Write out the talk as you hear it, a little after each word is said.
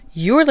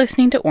You're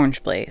listening to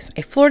Orange Blaze,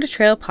 a Florida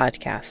Trail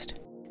podcast.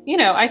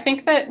 I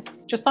think that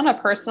just on a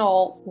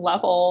personal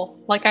level,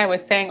 like I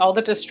was saying, all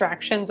the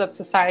distractions of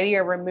society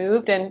are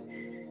removed and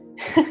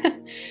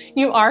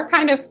you are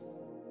kind of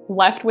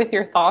left with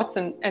your thoughts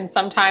and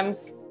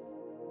sometimes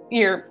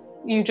you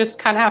just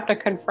kind of have to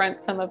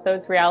confront some of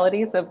those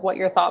realities of what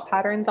your thought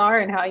patterns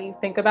are and how you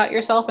think about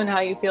yourself and how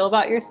you feel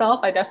about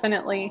yourself. I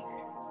definitely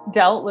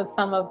dealt with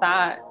some of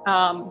that.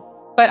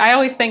 But I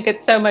always think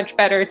it's so much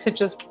better to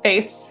just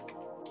face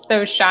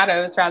those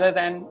shadows rather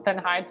than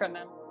hide from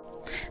them.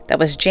 That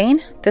was Jane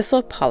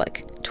Thistle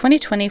Pollock,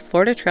 2020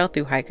 Florida Trail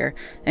Thru Hiker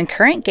and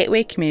current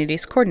Gateway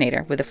Communities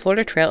Coordinator with the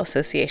Florida Trail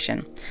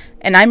Association.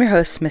 And I'm your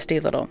host, Misty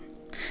Little.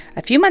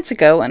 A few months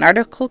ago, an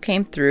article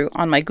came through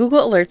on my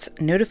Google Alerts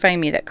notifying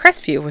me that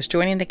Crestview was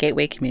joining the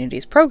Gateway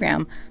Communities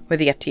program with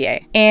the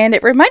FTA. And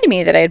it reminded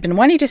me that I had been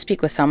wanting to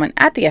speak with someone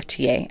at the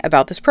FTA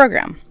about this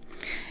program.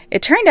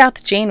 It turned out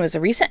that Jane was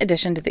a recent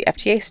addition to the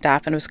FTA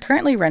staff and was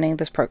currently running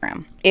this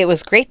program. It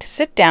was great to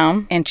sit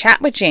down and chat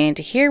with Jane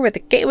to hear what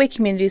the Gateway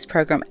Communities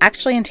program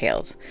actually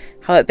entails,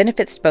 how it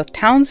benefits both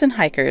towns and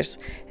hikers,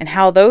 and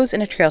how those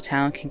in a trail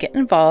town can get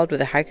involved with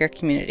the hiker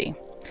community.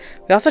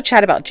 We also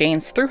chat about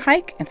Jane's thru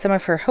hike and some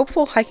of her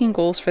hopeful hiking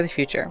goals for the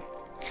future.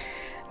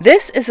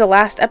 This is the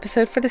last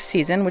episode for the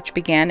season, which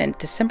began in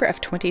December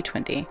of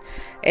 2020.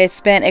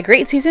 It's been a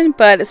great season,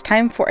 but it's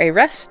time for a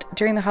rest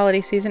during the holiday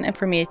season and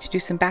for me to do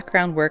some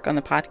background work on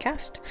the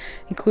podcast,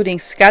 including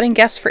scouting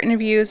guests for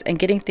interviews and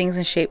getting things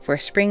in shape for a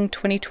spring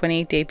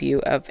 2020 debut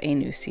of a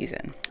new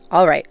season.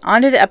 All right,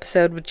 on to the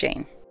episode with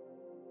Jane.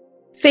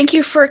 Thank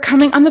you for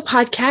coming on the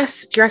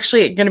podcast. You're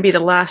actually going to be the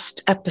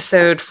last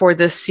episode for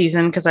this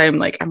season because I'm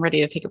ready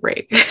to take a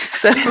break.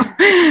 So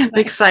I'm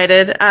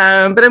excited.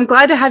 But I'm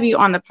glad to have you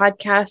on the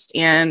podcast.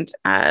 And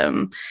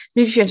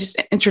maybe if you can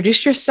just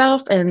introduce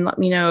yourself and let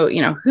me know,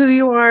 who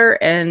you are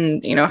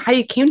and, how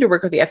you came to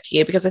work with the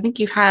FTA, because I think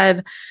you've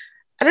had,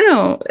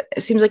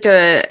 it seems like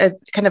a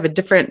kind of a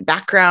different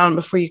background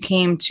before you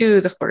came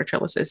to the Florida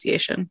Trail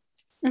Association.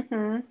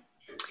 Mm-hmm.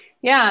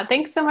 Yeah,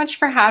 thanks so much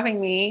for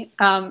having me.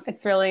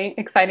 It's really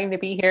exciting to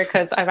be here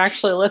because I've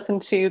actually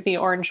listened to the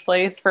Orange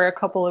Blaze for a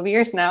couple of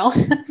years now.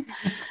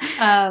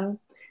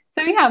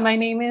 My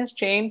name is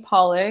Jane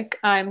Pollock.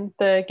 I'm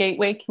the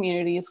Gateway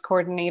Communities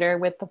Coordinator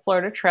with the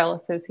Florida Trail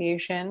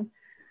Association.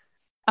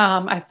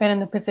 I've been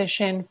in the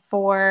position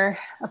for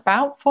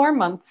about 4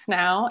 months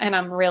now, and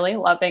I'm really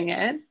loving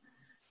it.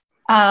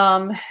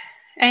 So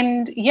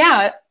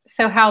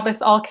how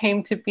this all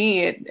came to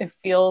be, it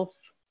feels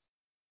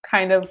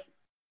kind of,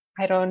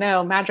 I don't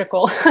know,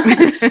 magical.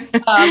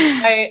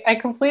 I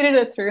completed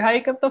a thru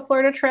hike of the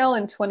Florida Trail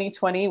in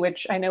 2020,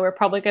 which I know we're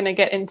probably going to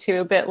get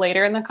into a bit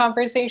later in the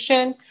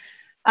conversation.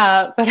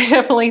 But I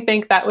definitely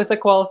think that was a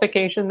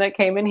qualification that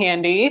came in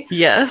handy.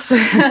 Yes. So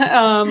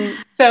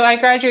I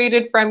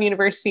graduated from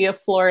University of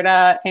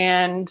Florida,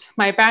 and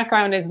my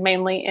background is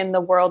mainly in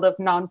the world of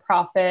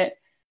nonprofit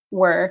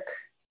work.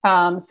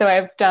 So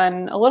I've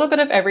done a little bit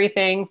of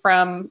everything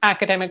from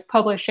academic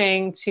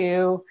publishing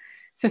to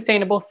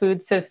sustainable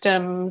food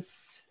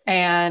systems.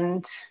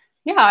 And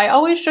I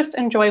always just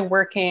enjoy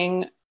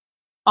working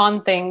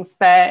on things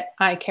that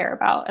I care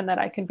about and that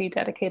I can be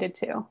dedicated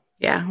to.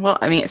 Yeah. Well,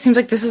 it seems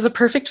like this is a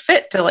perfect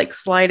fit to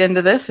slide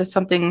into this. It's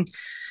something,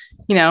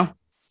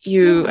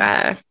 you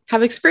have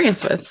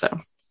experience with. So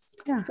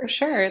yeah, for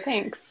sure.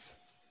 Thanks.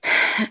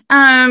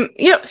 I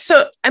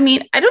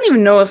don't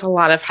even know if a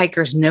lot of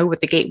hikers know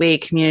what the Gateway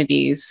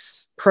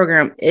Communities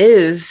program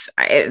is.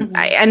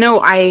 I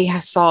know I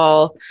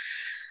saw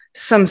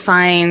some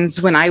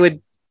signs when I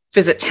would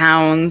visit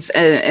towns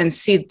and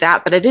see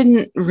that, but I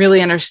didn't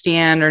really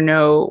understand or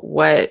know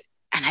what,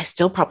 and I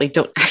still probably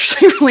don't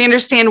actually really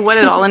understand what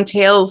it all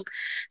entails.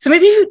 So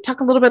maybe you talk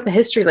a little about the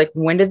history,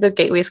 when did the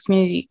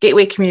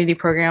Gateway Community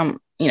program,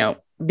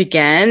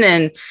 begin,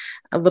 and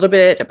a little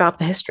bit about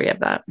the history of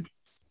that.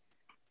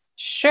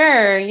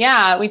 Sure.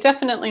 Yeah, we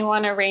definitely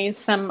want to raise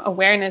some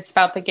awareness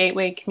about the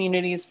Gateway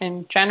communities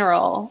in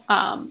general.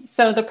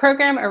 So the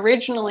program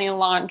originally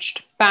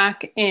launched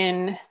back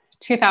in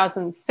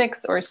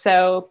 2006 or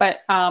so, but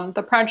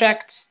the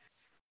project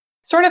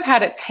sort of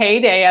had its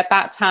heyday at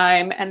that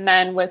time and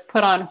then was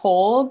put on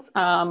hold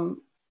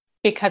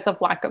because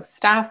of lack of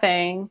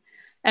staffing.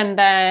 And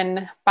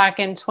then back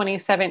in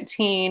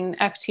 2017,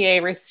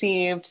 FTA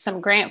received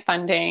some grant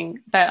funding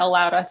that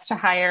allowed us to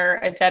hire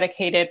a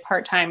dedicated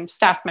part-time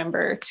staff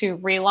member to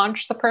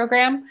relaunch the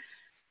program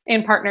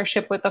in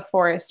partnership with the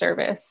Forest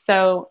Service.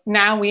 So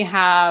now we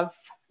have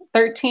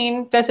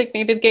 13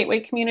 designated Gateway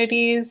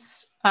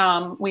communities.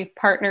 We've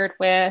partnered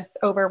with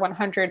over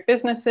 100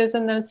 businesses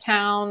in those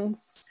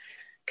towns,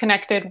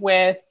 connected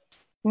with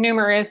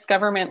numerous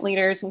government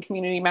leaders and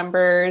community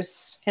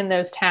members in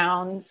those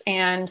towns.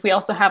 And we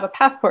also have a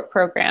passport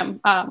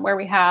program where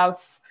we have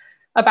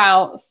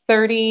about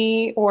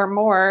 30 or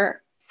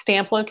more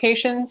stamp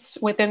locations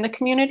within the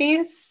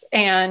communities.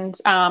 And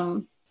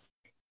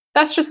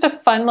that's just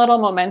a fun little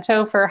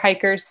memento for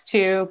hikers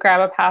to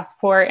grab a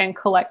passport and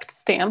collect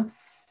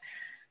stamps.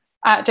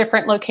 at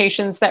different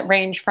locations that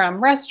range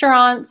from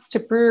restaurants to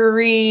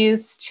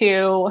breweries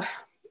to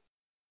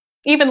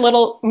even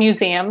little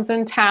museums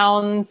in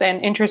towns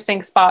and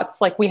interesting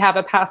spots. Like we have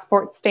a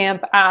passport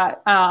stamp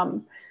at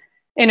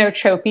in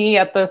Okeechobee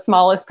at the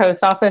smallest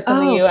post office in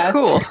the U.S.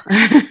 Cool. So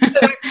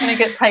it kind of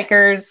gets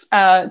hikers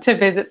to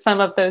visit some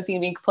of those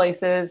unique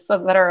places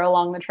that are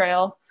along the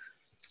trail.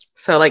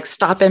 So like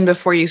stop in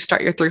before you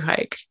start your through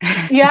hike.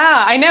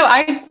 Yeah, I know.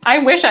 I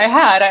wish I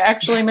had. I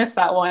actually missed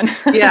that one.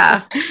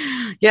 Yeah.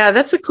 Yeah,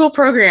 that's a cool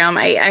program.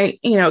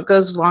 It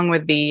goes along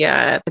with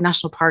the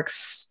National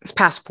Parks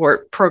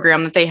passport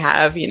program that they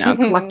have,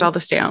 collect all the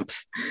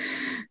stamps.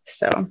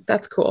 So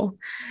that's cool.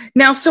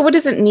 Now, so what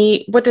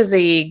does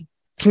a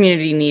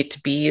community need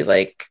to be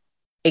like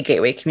a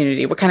gateway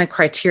community? What kind of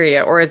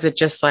criteria? Or is it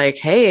just like,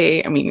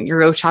 hey, I mean,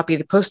 you're Okeechobee,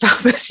 the post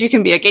office, you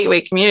can be a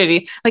gateway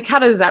community. Like, how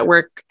does that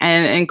work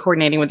and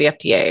coordinating with the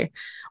FTA?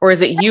 Or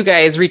is it you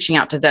guys reaching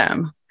out to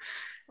them?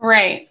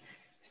 Right.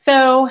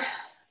 So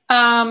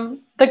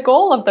the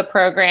goal of the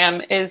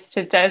program is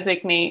to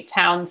designate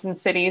towns and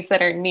cities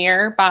that are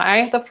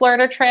nearby the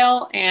Florida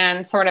Trail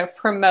and sort of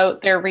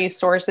promote their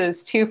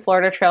resources to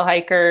Florida Trail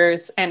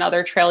hikers and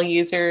other trail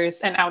users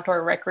and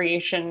outdoor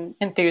recreation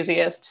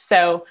enthusiasts.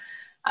 So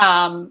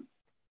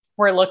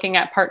we're looking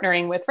at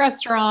partnering with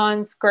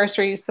restaurants,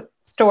 grocery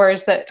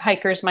stores that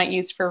hikers might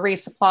use for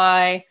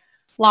resupply,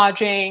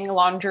 lodging,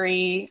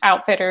 laundry,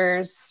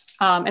 outfitters,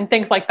 and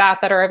things like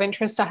that are of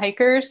interest to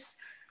hikers.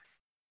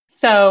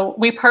 So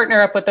we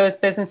partner up with those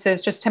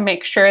businesses just to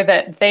make sure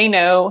that they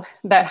know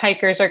that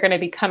hikers are going to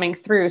be coming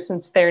through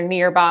since they're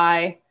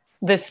nearby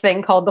this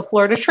thing called the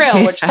Florida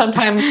Trail, which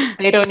sometimes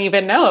they don't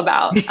even know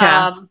about.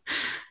 Yeah.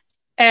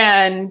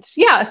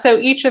 So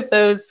each of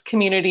those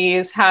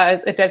communities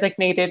has a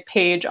designated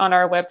page on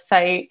our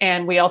website,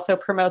 and we also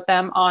promote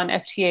them on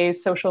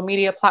FTA's social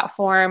media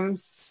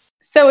platforms.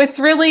 So it's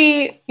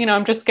really,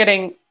 I'm just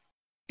getting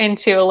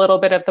into a little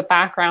bit of the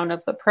background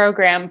of the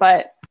program,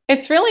 but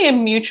it's really a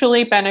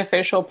mutually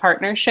beneficial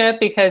partnership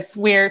because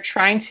we're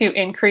trying to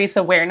increase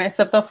awareness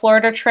of the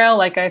Florida Trail,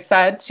 like I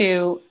said,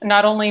 to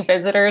not only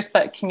visitors,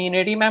 but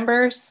community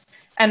members.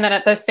 And then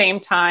at the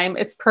same time,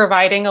 it's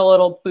providing a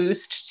little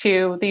boost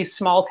to these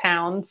small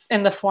towns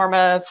in the form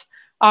of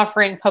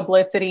offering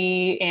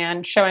publicity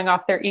and showing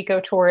off their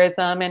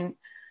ecotourism.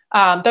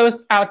 And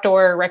those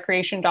outdoor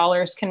recreation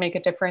dollars can make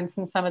a difference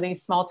in some of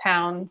these small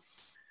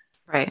towns.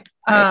 Right.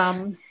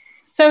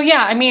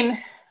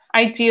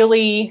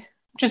 Ideally,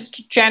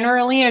 just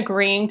generally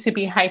agreeing to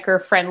be hiker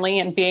friendly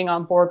and being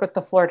on board with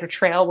the Florida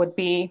Trail would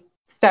be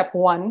step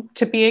one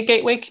to be a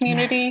gateway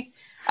community.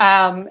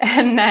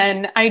 And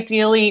then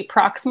ideally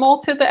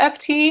proximal to the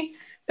FT.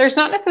 There's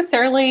not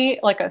necessarily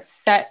like a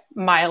set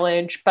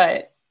mileage,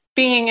 but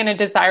being in a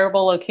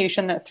desirable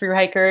location that through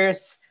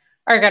hikers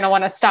are going to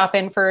want to stop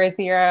in for a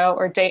zero,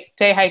 or day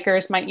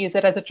hikers might use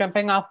it as a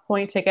jumping off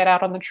point to get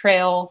out on the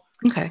trail.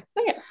 Okay.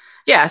 So, yeah.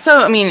 Yeah. So,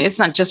 I mean, it's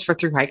not just for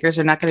through hikers.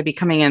 They're not going to be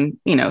coming in,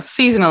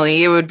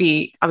 seasonally. It would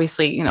be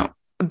obviously,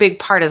 a big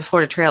part of the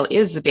Florida Trail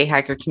is the day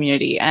hiker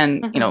community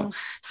and,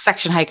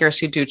 section hikers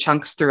who do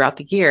chunks throughout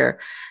the year.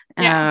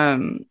 Yeah.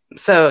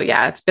 So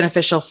yeah, it's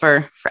beneficial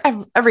for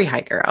every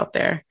hiker out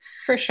there.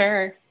 For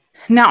sure.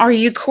 Now, are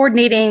you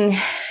coordinating,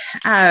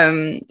 how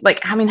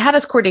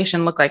does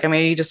coordination look like? I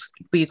mean,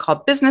 will you call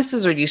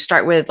businesses, or do you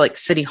start with like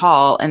City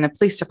Hall and the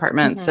police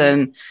departments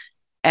and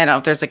I don't know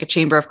if there's like a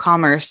chamber of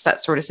commerce, that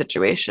sort of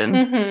situation?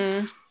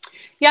 Mm-hmm.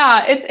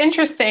 Yeah, it's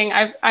interesting.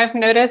 I've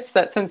noticed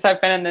that since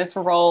I've been in this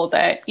role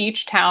that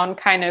each town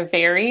kind of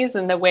varies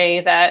in the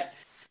way that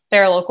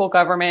their local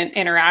government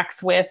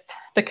interacts with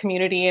the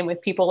community and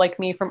with people like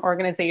me from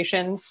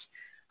organizations.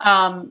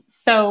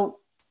 So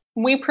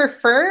we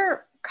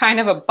prefer kind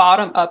of a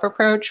bottom-up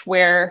approach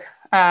where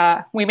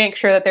we make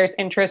sure that there's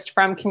interest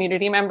from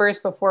community members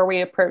before we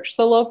approach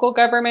the local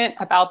government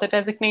about the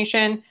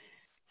designation.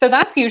 So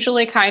that's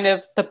usually kind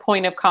of the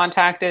point of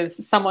contact,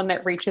 is someone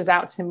that reaches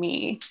out to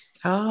me.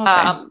 Oh,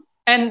 okay.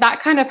 And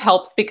that kind of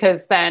helps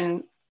because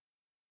then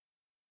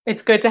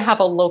it's good to have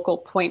a local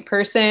point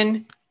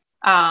person.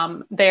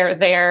 They're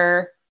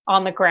there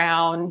on the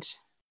ground.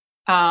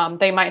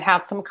 They might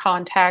have some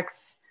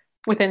contacts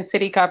within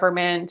city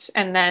government,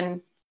 and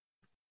then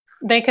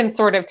they can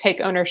sort of take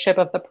ownership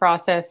of the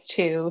process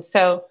too.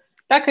 So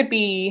that could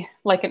be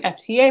like an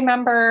FTA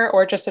member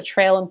or just a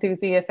trail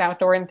enthusiast,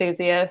 outdoor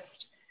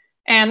enthusiast.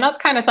 And that's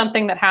kind of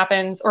something that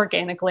happens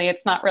organically.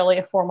 It's not really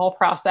a formal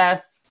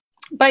process.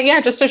 But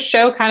yeah, just to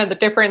show kind of the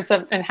difference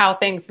in how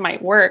things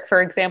might work.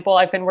 For example,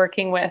 I've been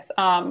working with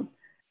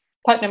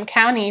Putnam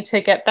County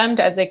to get them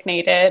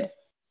designated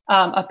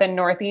up in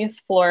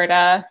Northeast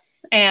Florida.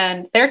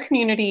 And their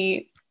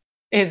community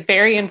is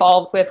very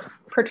involved with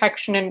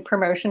protection and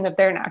promotion of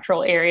their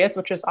natural areas,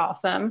 which is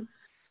awesome.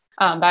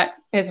 That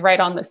is right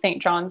on the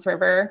St. Johns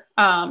River.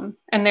 And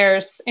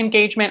there's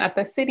engagement at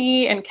the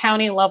city and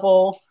county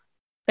level.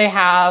 They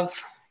have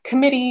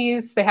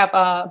committees. They have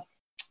a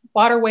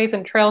Waterways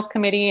and Trails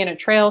Committee and a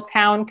Trail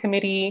Town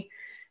Committee.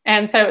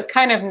 And so it's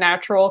kind of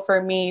natural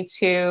for me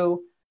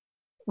to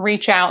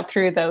reach out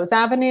through those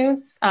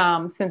avenues,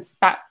 since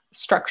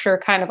structure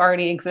kind of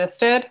already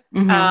existed.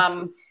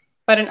 Mm-hmm.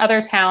 But in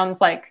other towns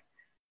like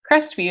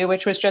Crestview,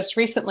 which was just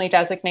recently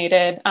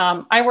designated,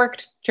 I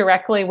worked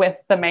directly with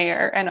the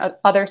mayor and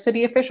other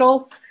city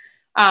officials,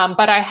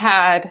 but I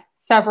had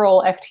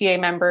several FTA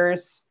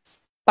members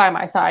by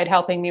my side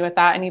helping me with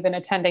that and even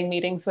attending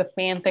meetings with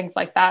me and things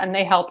like that. And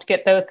they helped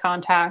get those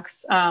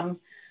contacts.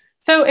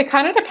 So it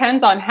kind of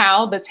depends on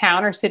how the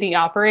town or city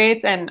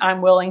operates, and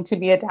I'm willing to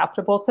be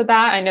adaptable to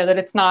that. I know that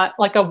it's not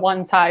like a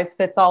one size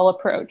fits all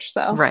approach.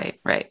 So Right.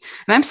 And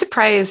I'm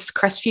surprised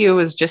Crestview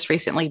was just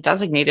recently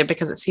designated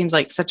because it seems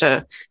like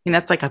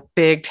that's like a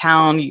big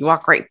town. You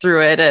walk right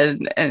through it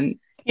and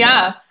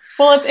yeah.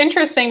 Well, it's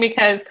interesting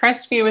because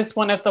Crestview is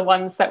one of the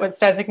ones that was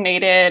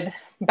designated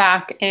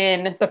back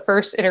in the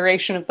first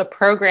iteration of the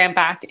program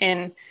back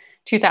in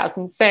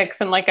 2006.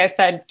 And like I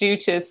said, due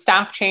to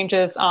staff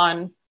changes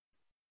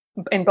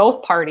in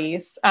both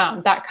parties,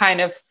 that kind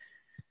of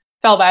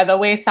fell by the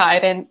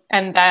wayside.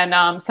 And then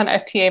some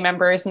FTA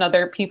members and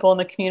other people in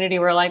the community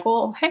were like,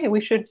 well, hey,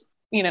 we should,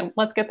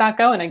 let's get that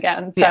going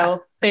again.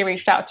 So they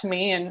reached out to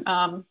me and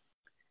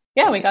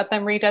we got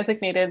them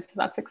redesignated. So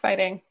that's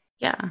exciting.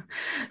 Yeah.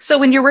 So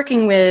when you're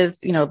working with,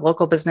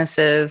 local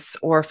businesses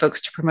or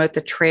folks to promote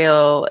the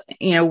trail,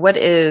 do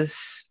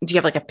you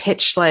have like a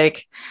pitch,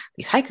 like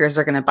these hikers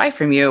are going to buy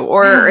from you,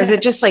 or is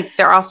it just like,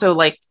 they're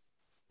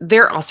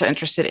also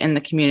interested in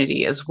the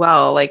community as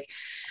well? Like,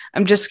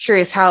 I'm just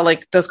curious how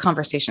like those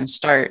conversations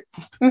start.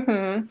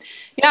 Mm-hmm.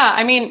 Yeah.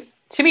 I mean,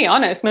 to be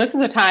honest, most of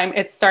the time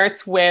it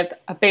starts with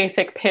a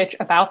basic pitch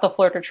about the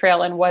Florida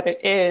Trail and what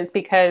it is,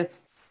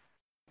 because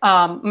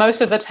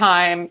most of the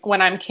time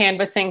when I'm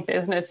canvassing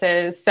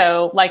businesses,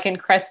 so like in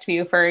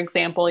Crestview, for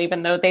example,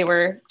 even though they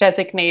were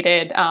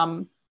designated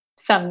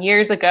some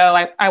years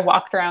ago, I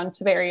walked around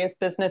to various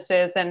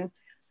businesses and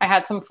I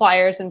had some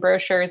flyers and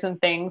brochures and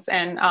things.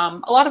 And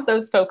a lot of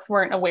those folks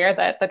weren't aware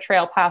that the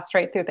trail passed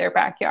right through their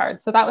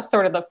backyard. So that was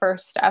sort of the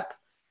first step,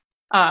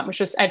 was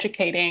just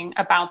educating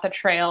about the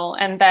trail.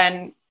 And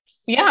then,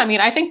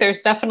 I think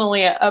there's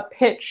definitely a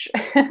pitch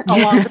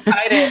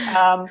alongside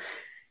it.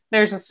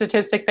 There's a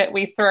statistic that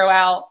we throw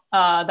out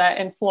that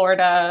in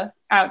Florida,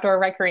 outdoor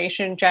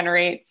recreation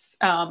generates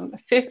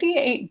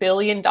 $58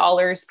 billion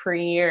per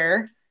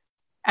year.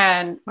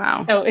 And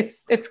wow. So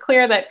it's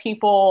clear that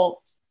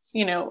people,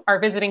 are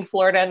visiting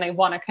Florida and they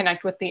want to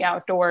connect with the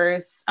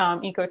outdoors.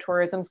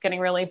 Ecotourism is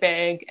getting really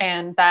big,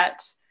 and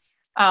that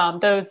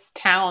those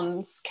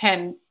towns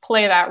can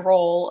play that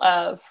role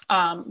of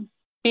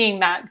being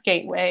that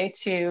gateway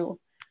to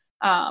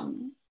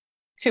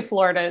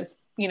Florida's,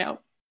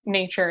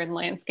 nature and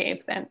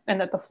landscapes, and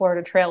that the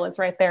Florida Trail is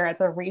right there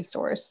as a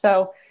resource.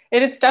 So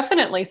it's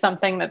definitely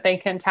something that they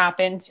can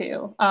tap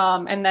into.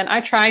 And then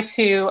I try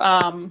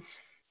to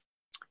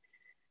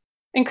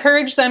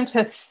encourage them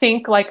to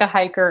think like a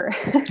hiker.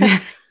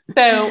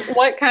 So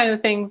what kind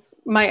of things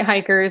might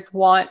hikers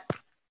want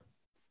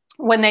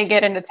when they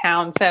get into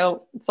town?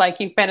 So it's like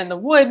you've been in the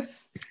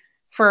woods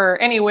for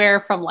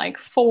anywhere from like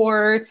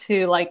 4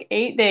 to like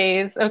 8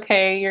 days.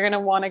 Okay, you're going to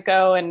want to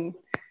go and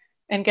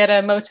get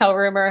a motel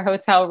room or a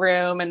hotel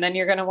room. And then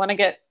you're going to want to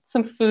get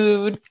some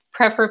food,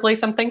 preferably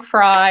something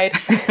fried.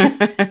 You're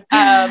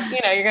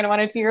going to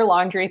want to do your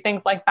laundry,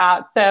 things like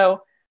that.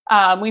 So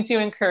we do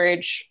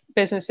encourage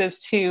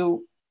businesses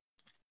to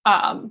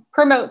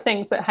promote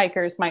things that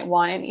hikers might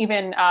want. And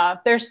even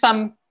there's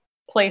some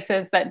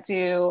places that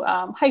do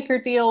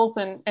hiker deals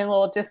and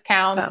little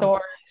discounts,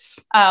 or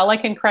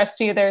like in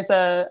Crestview, there's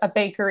a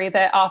bakery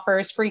that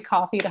offers free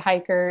coffee to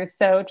hikers.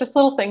 So just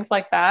little things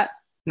like that.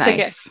 Nice. To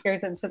get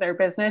hikers into their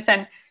business.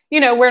 And,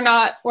 we're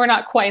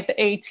not quite the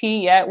AT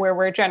yet where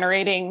we're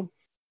generating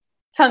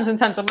tons and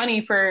tons of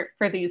money for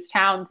these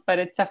towns, but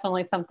it's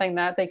definitely something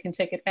that they can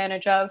take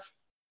advantage of.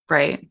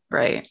 Right.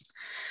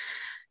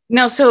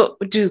 Now, so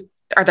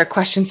are there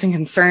questions and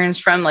concerns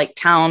from like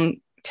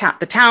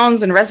the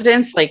towns and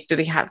residents? Like, do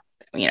they have,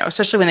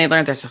 especially when they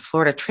learn there's a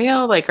Florida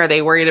Trail, like, are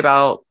they worried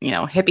about,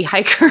 hippie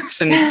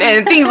hikers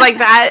and things like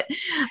that?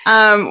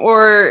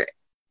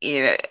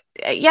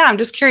 I'm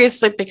just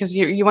curious, like, because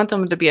you want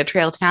them to be a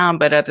trail town,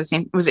 but at the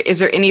same, is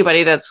there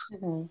anybody that's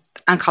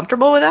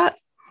uncomfortable with that?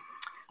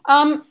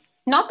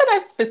 Not that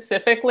I've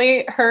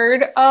specifically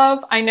heard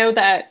of. I know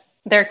that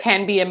there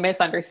can be a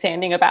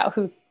misunderstanding about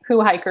who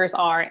hikers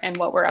are and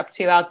what we're up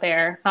to out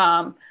there.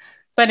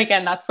 But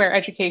again, that's where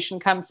education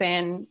comes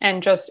in,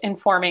 and just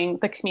informing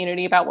the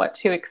community about what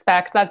to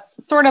expect.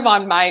 That's sort of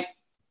on my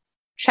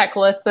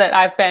checklist that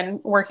I've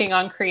been working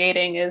on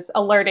creating, is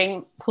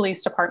alerting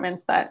police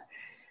departments that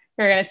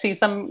you're going to see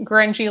some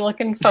grungy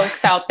looking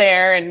folks out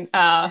there, and,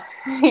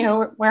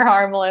 we're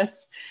harmless.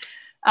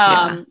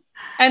 And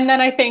then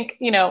I think,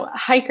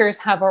 hikers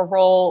have a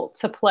role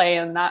to play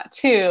in that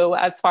too,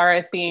 as far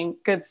as being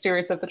good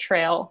stewards of the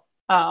trail.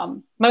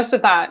 Most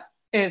of that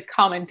is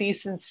common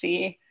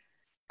decency,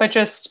 but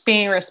just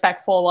being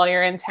respectful while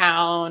you're in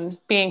town,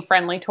 being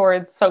friendly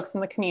towards folks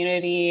in the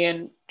community,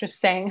 and just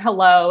saying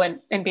hello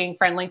and being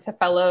friendly to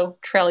fellow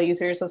trail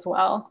users as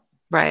well.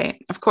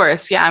 Right. Of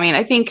course. Yeah. I mean,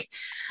 I think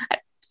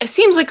it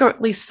seems like, or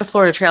at least the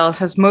Florida Trail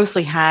has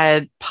mostly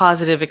had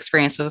positive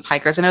experiences with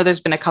hikers. I know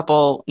there's been a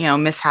couple,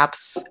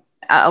 mishaps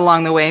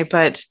along the way,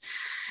 but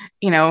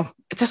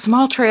it's a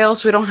small trail,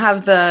 so we don't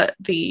have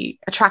the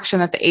attraction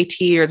that the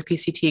AT or the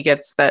PCT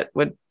gets that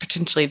would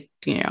potentially,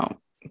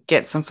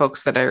 get some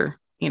folks that are,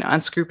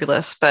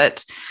 unscrupulous.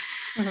 But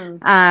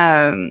and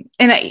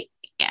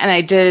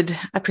I did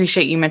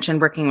appreciate you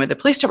mentioned working with the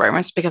police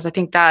departments, because I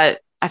think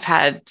that I've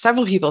had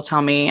several people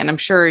tell me, and I'm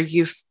sure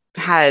you've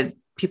had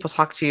people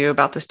talk to you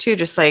about this too,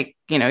 just like,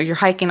 you're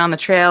hiking on the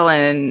trail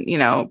and,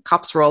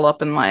 cops roll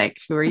up and like,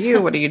 who are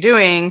you? What are you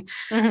doing?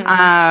 And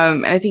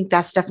I think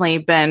that's definitely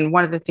been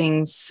one of the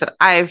things that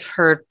I've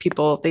heard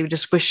people, they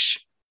just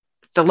wish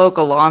the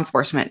local law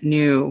enforcement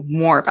knew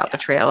more about the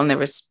trail and there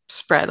was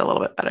spread a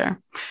little bit better.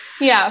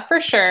 Yeah,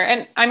 for sure.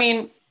 And I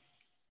mean,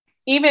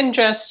 even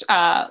just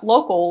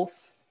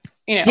locals,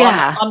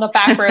 on the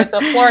back roads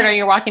of Florida,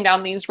 you're walking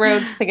down these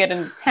roads to get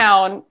into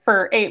town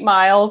for 8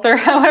 miles or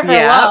however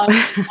long.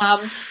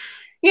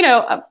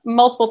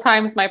 Multiple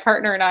times my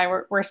partner and I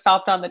were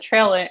stopped on the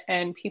trail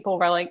and people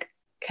were like,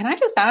 can I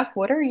just ask,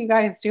 what are you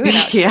guys doing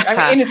out here?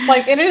 I mean, it's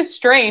like, it is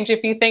strange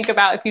if you think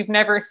about, if you've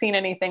never seen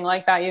anything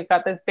like that, you've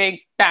got this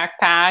big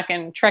backpack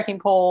and trekking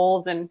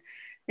poles and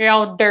you're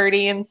all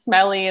dirty and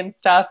smelly and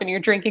stuff, and you're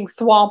drinking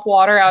swamp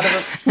water out of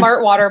a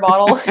smart water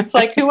bottle. It's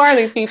like, who are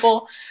these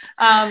people?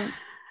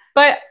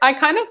 But I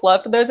kind of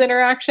loved those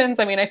interactions.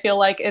 I mean, I feel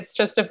like it's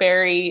just a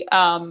very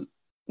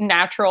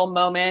natural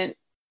moment,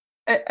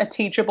 a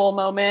teachable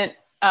moment,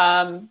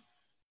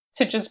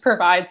 to just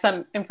provide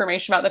some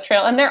information about the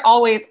trail. And they're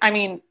always, I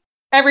mean,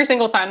 every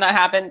single time that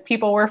happened,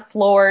 people were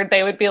floored.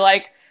 They would be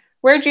like,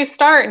 where'd you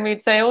start? And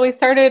we'd say, oh, we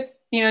started,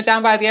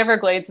 down by the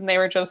Everglades. And they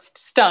were just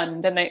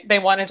stunned, and they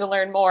wanted to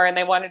learn more, and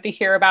they wanted to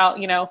hear about,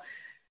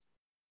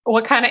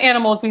 what kind of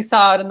animals we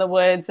saw out in the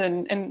woods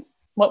and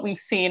what we've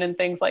seen and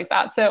things like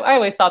that. So I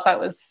always thought that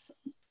was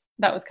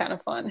kind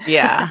of fun.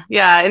 Yeah.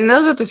 And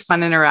those are the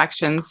fun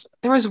interactions.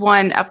 There was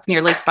one up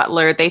near Lake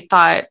Butler. They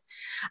thought,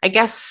 I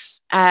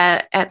guess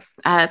at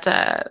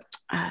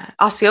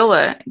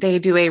Osceola, they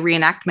do a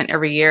reenactment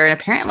every year. And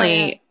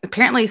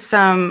apparently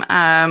some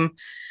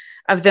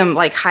of them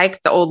like hike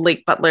the old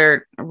Lake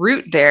Butler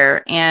route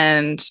there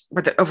and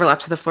where the overlap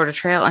to the Florida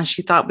Trail. And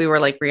she thought we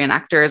were like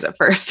reenactors at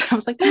first. I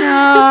was like,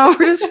 no,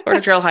 we're just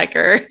Florida Trail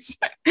hikers.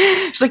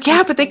 She's like,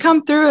 yeah, but they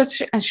come through.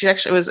 And she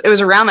actually it was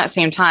around that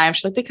same time.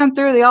 She's like, they come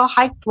through, they all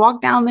walk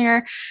down there,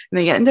 and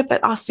they end up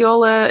at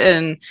Osceola.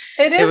 And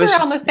it was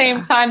around the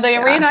same time. The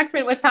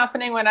reenactment was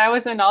happening when I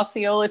was in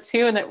Osceola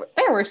too. And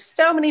there were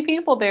so many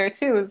people there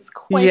too. It was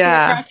quite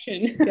an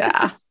attraction.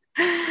 Yeah.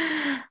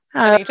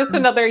 Just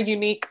another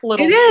unique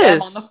little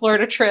gem on the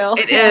Florida Trail.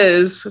 It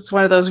is. It's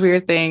one of those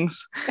weird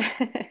things.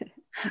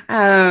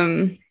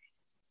 Okay,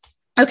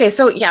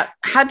 so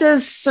how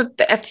does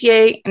the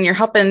FTA, and you're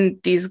helping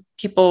these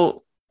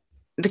people,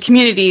 the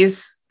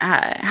communities,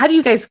 how do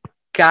you guys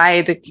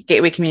guide the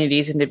gateway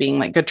communities into being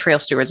like good trail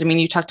stewards? I mean,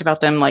 you talked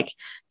about them like,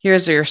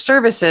 here's your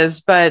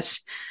services, but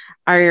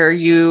are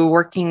you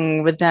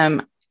working with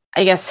them?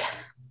 I guess,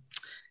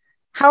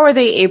 how are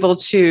they able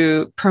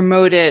to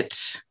promote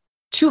it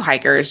to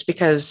hikers,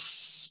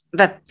 because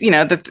that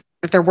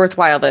they're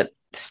worthwhile, that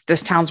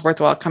this town's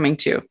worthwhile coming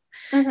to?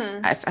 I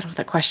don't know if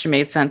that question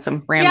made sense.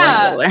 I'm rambling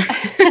a little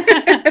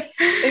there.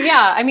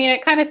 Yeah, I mean,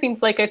 it kind of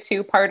seems like a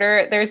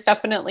two-parter. There's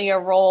definitely a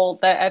role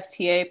that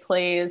FTA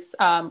plays.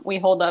 We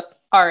hold up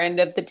our end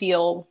of the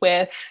deal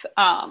with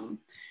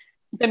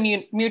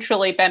the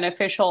mutually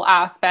beneficial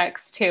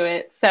aspects to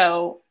it.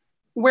 So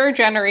we're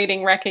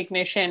generating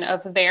recognition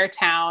of their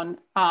town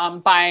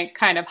by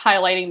kind of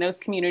highlighting those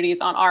communities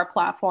on our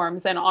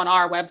platforms and on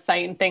our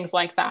website and things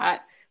like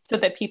that, so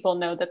that people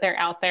know that they're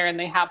out there and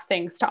they have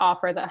things to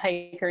offer that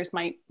hikers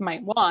might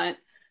want.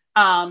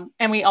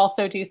 And we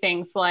also do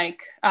things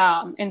like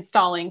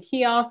installing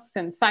kiosks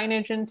and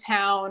signage in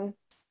town.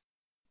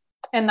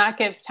 And that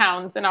gives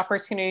towns an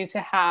opportunity to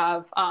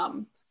have,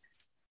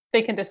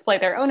 they can display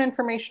their own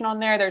information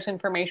on there. There's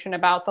information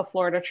about the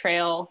Florida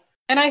Trail.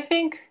 And I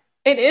think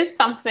it is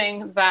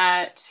something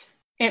that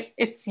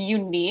it's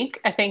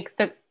unique. I think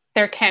that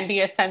there can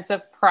be a sense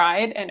of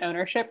pride and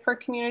ownership for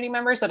community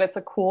members, that it's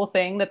a cool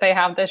thing that they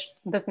have this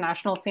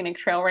National Scenic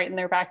Trail right in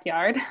their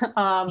backyard.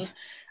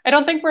 I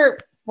don't think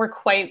we're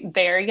quite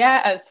there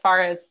yet as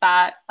far as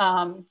that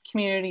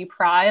community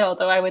pride,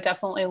 although I would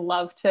definitely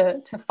love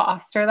to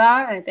foster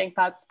that. I think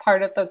that's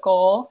part of the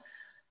goal.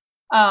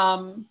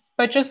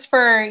 But just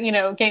for,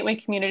 gateway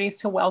communities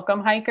to welcome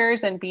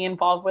hikers and be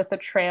involved with the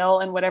trail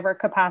in whatever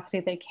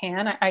capacity they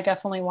can, I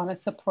definitely want to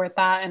support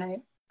that.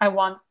 And I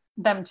want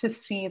them to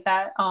see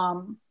that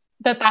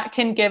that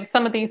can give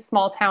some of these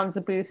small towns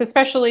a boost,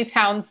 especially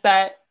towns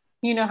that,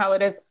 how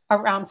it is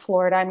around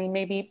Florida. I mean,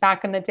 maybe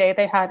back in the day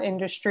they had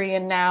industry,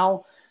 and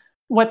now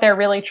what they're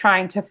really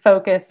trying to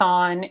focus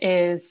on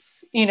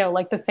is,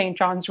 like the St.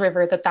 Johns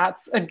River,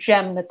 that's a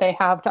gem that they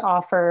have to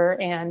offer.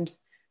 And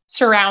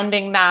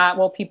surrounding that,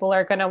 well, people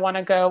are going to want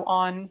to go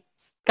on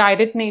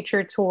guided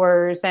nature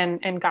tours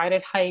and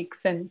guided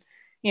hikes and,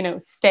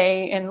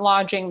 stay in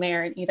lodging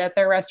there and eat at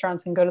their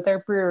restaurants and go to their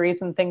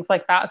breweries and things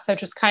like that. So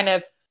just kind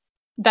of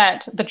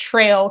that the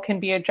trail can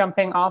be a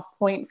jumping off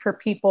point for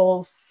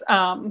people's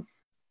kind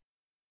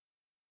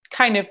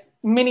of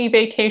mini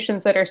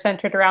vacations that are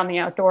centered around the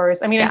outdoors.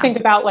 I mean, I think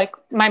about like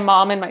my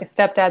mom and my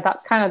stepdad,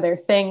 that's kind of their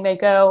thing. They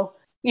go,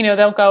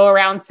 they'll go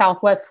around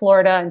Southwest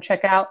Florida and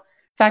check out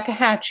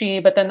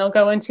Fakahatchee, but then they'll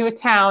go into a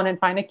town and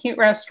find a cute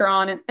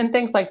restaurant and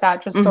things like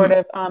that. Just sort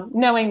of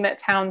knowing that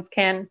towns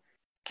can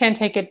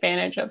take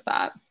advantage of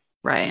that.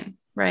 Right.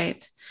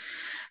 Right.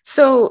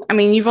 So, I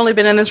mean, you've only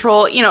been in this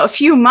role, a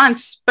few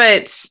months,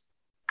 but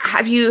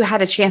have you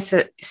had a chance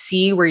to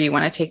see where you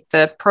want to take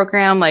the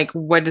program? Like,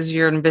 what is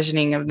your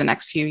envisioning of the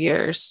next few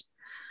years?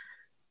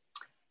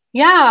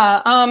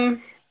 Yeah.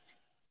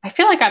 I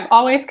feel like I'm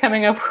always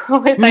coming up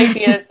with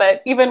ideas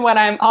that even when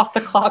I'm off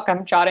the clock,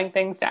 I'm jotting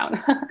things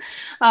down.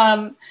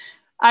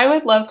 I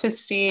would love to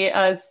see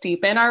us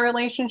deepen our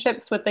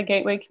relationships with the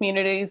Gateway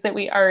communities that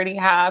we already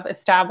have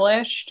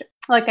established.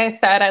 Like I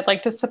said, I'd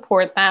like to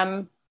support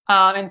them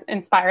and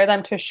inspire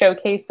them to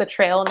showcase the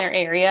trail in their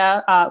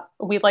area.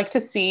 We'd like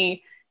to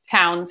see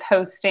towns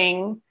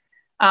hosting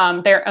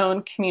their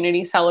own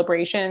community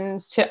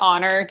celebrations to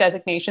honor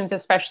designations,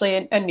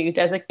 especially a new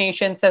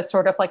designation. So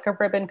sort of like a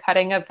ribbon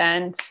cutting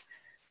event,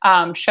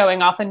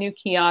 showing off a new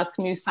kiosk,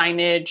 new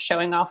signage,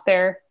 showing off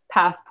their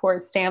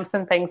passport stamps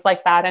and things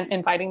like that, and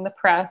inviting the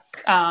press,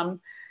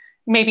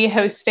 maybe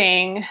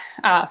hosting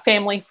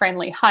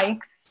family-friendly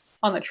hikes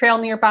on the trail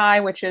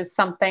nearby, which is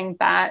something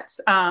that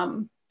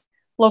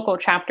local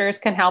chapters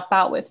can help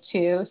out with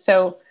too.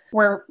 So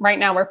right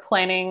now we're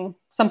planning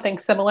something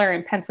similar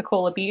in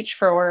Pensacola Beach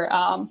for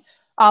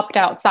Opt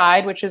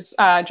Outside, which is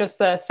just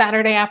the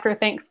Saturday after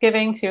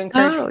Thanksgiving to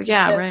encourage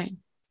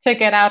to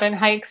get out and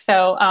hike.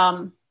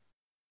 So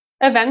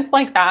events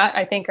like that,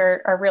 I think,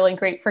 are really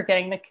great for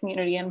getting the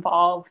community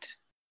involved.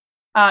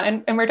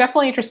 And we're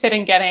definitely interested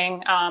in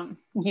getting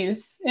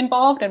youth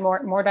involved and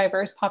more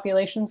diverse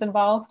populations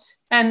involved.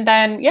 And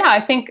then,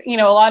 I think, a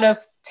lot of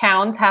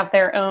towns have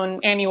their own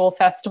annual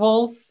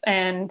festivals,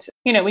 and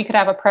we could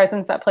have a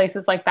presence at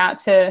places like that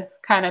to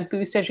kind of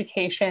boost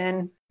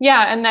education.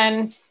 And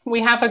then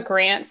we have a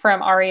grant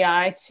from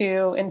REI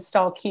to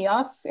install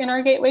kiosks in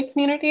our Gateway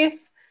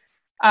communities.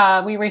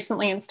 We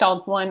recently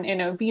installed one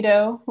in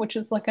Oviedo, which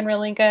is looking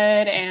really good,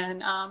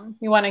 and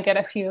we want to get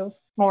a few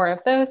more of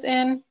those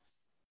in.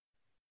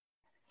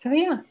 So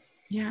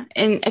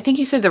And I think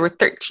you said there were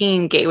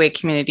 13 Gateway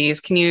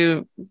communities. Can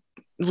you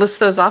list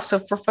those off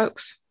for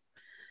folks?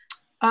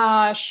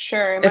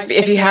 Sure.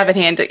 If you have it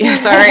handy.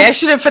 Sorry, I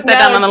should have put that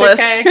down on the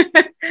list.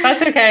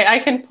 That's okay. I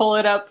can pull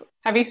it up.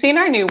 Have you seen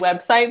our new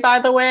website, by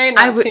the way?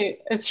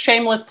 It's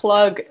shameless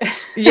plug.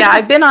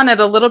 I've been on it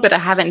a little bit. I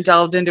haven't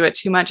delved into it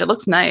too much. It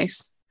looks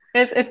nice.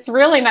 It's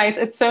really nice.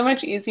 It's so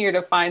much easier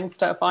to find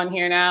stuff on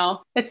here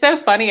now. It's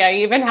so funny. I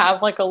even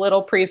have like a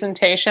little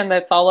presentation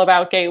that's all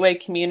about Gateway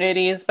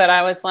communities, but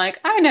I was like,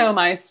 I know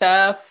my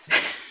stuff.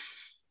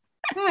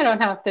 I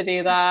don't have to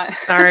do that.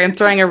 Sorry, I'm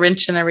throwing a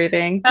wrench in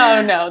everything.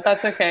 Oh, no,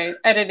 that's okay.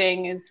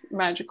 Editing is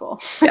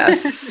magical.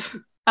 Yes.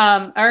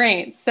 All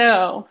right.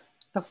 So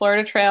the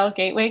Florida Trail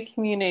Gateway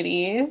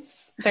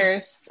communities,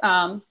 there's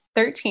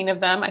 13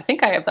 of them. I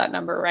think I have that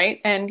number right.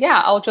 And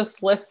I'll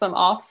just list them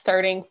off,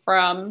 starting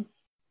from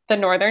the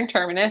northern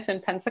terminus in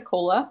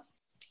Pensacola,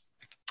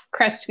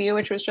 Crestview,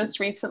 which was just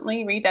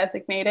recently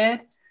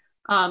redesignated,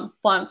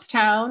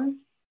 Blountstown,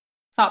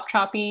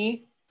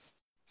 Sopchoppy,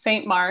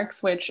 St.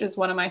 Mark's, which is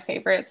one of my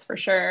favorites for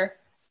sure,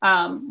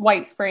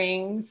 White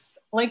Springs,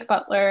 Lake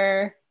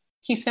Butler,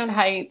 Keystone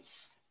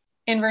Heights,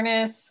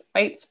 Inverness,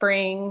 White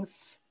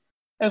Springs,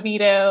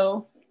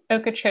 Oviedo,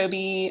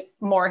 Okeechobee,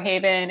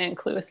 Moorhaven, and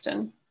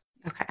Clewiston.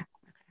 Okay.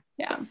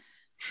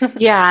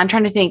 Yeah. I'm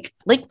trying to think.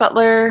 Lake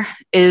Butler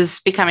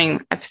is becoming,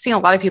 I've seen a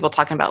lot of people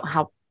talking about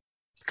how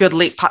good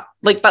Lake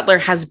Butler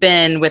has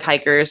been with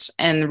hikers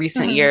in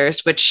recent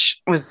years, which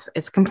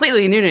is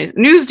completely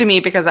news to me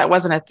because that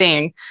wasn't a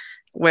thing.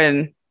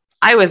 When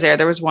I was there,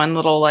 there was one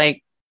little,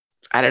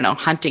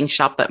 hunting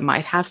shop that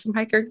might have some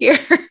hiker gear.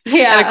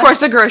 Yeah. And of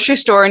course, a grocery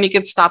store, and you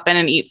could stop in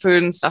and eat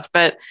food and stuff,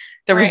 but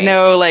there was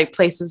no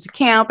places to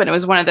camp. And it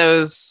was one of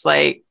those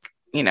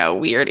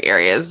weird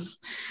areas.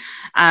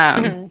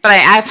 But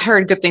I've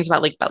heard good things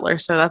about Lake Butler.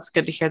 So that's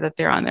good to hear that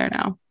they're on there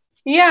now.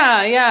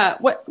 Yeah.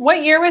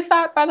 What year was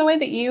that, by the way,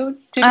 that you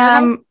did?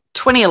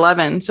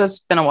 2011. So it's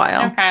been a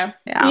while. Okay.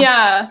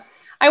 Yeah.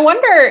 I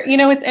wonder,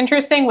 it's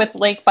interesting with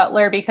Lake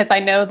Butler because I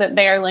know that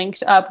they are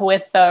linked up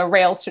with the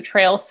Rails to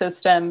Trail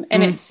system.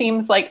 And it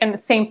seems like, and the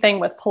same thing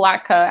with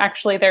Palatka,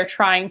 actually, they're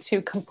trying to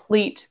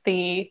complete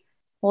the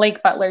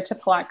Lake Butler to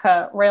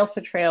Palatka Rails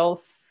to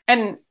Trails.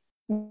 And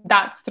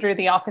that's through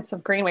the Office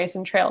of Greenways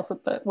and Trails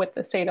with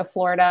the state of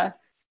Florida.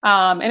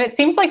 And it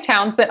seems like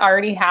towns that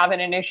already have an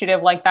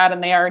initiative like that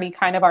and they already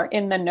kind of are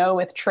in the know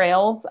with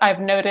trails, I've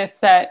noticed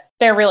that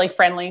they're really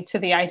friendly to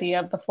the idea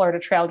of the Florida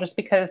Trail just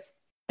because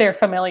they're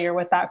familiar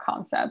with that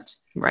concept.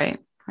 Right.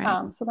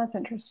 So that's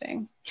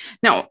interesting.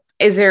 Now,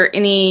 is there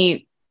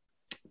any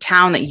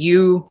town that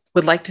you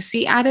would like to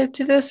see added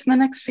to this in the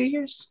next few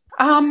years?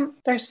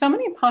 There's so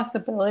many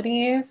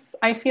possibilities.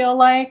 I feel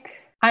like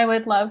I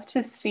would love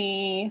to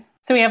see.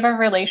 So we have a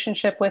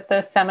relationship with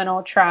the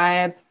Seminole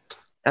tribe.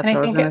 That's And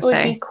what I I was think going it to would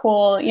say. be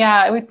cool.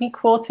 Yeah, it would be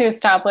cool to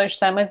establish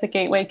them as a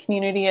gateway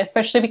community,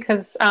 especially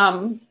because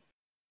I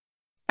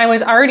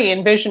was already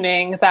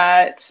envisioning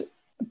that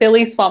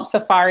Billy Swamp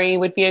Safari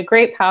would be a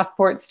great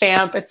passport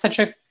stamp. It's such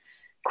a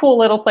cool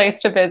little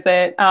place to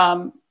visit.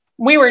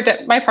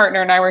 My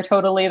partner and I were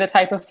totally the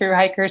type of through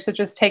hikers to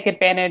just take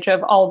advantage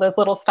of all those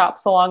little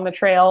stops along the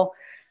trail.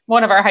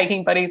 One of our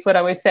hiking buddies would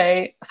always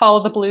say,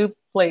 follow the blue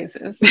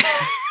blazes.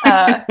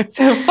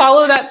 So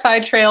follow that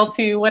side trail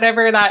to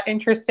whatever that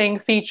interesting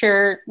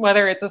feature,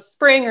 whether it's a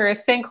spring or a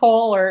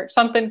sinkhole or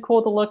something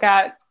cool to look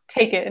at,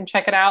 take it and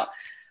check it out.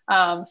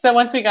 So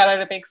once we got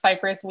out of Big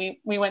Cypress, we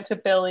went to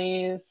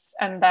Billy's,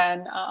 and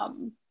then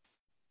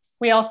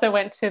we also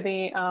went to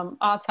the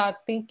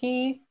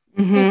Atatiki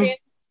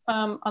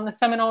on the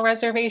Seminole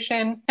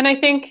Reservation. And I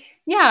think,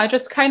 yeah,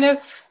 just kind of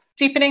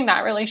deepening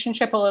that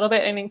relationship a little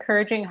bit and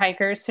encouraging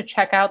hikers to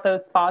check out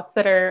those spots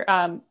that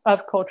are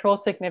of cultural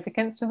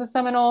significance to the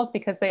Seminoles,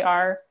 because they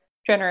are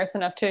generous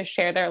enough to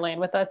share their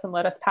land with us and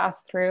let us pass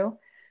through.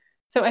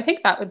 So I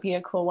think that would be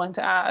a cool one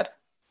to add.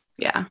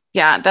 Yeah.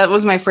 Yeah. That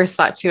was my first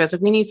thought too. I was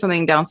like, we need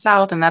something down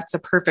south, and that's a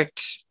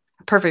perfect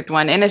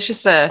one. And it's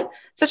just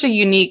such a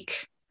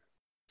unique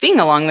thing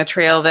along the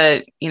trail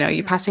that,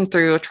 you're passing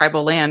through a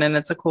tribal land, and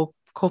it's a cool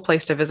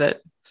place to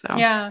visit. So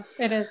yeah,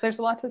 it is. There's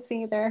a lot to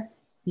see there.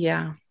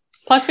 Yeah.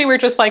 Plus we were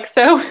just like,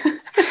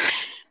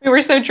 we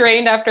were so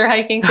drained after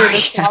hiking through the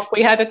swamp.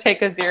 We had to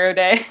take a 0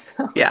 day.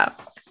 So. Yeah.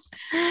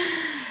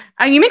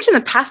 You mentioned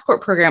the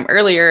passport program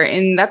earlier,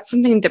 and that's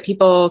something that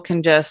people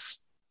can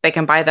they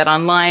can buy that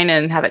online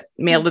and have it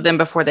mailed to them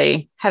before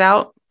they head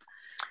out.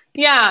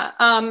 Yeah.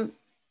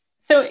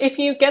 So if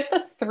you get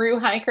the Thru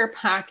Hiker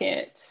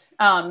packet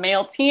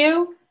mailed to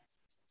you,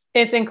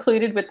 it's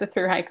included with the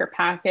Thru Hiker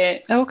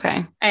packet.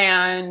 Okay.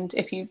 And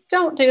if you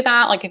don't do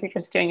that, like if you're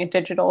just doing a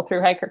digital Thru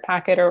Hiker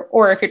packet,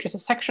 or if you're just a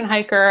section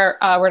hiker,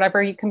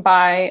 whatever, you can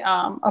buy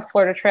a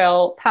Florida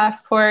Trail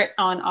passport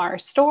on our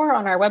store,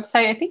 on our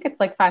website. I think it's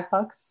like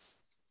 $5.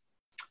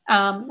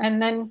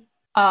 And then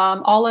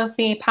all of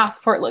the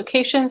passport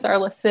locations are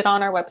listed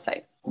on our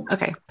website.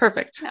 Okay,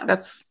 perfect. Yeah.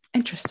 That's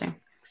interesting.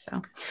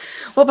 So,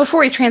 well, before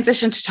we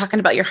transition to talking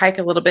about your hike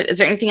a little bit, is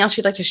there anything else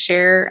you'd like to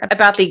share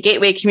about the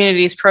Gateway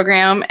Communities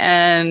program?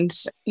 And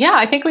yeah,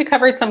 I think we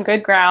covered some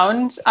good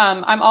ground.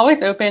 I'm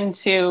always open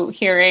to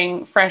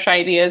hearing fresh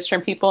ideas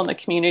from people in the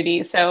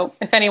community. So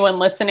if anyone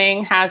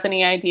listening has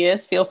any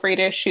ideas, feel free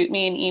to shoot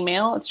me an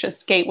email. It's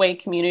just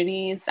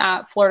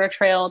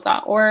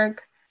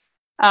gatewaycommunities@floridatrail.org.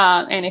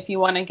 And if you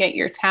want to get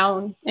your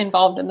town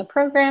involved in the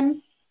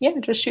program, yeah,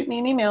 just shoot me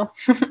an email.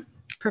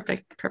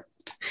 Perfect.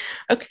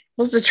 Okay.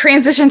 Well, to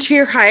transition to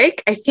your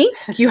hike, I think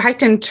you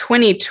hiked in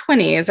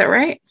 2020. Is that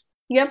right?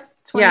 Yep.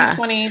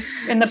 2020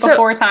 in the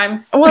before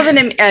times. Well,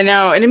 then I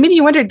know. And it made me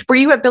wonder, were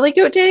you at Billy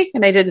Goat Day?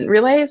 And I didn't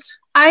realize.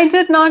 I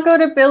did not go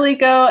to Billy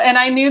Goat, and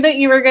I knew that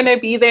you were going to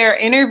be there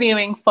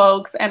interviewing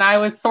folks. And I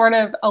was sort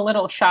of a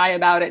little shy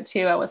about it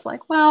too. I was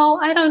like, well,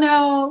 I don't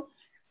know,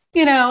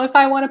 if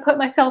I want to put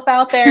myself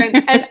out there.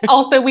 And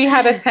also we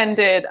had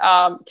attended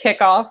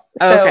kickoff.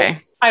 So okay.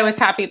 I was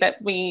happy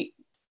that we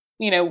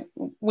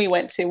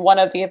went to one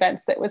of the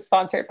events that was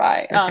sponsored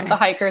by the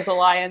Hikers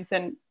Alliance,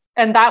 and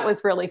that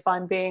was really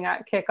fun being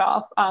at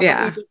kickoff.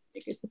 Yeah. We just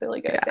think it's a really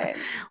good day.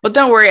 Well,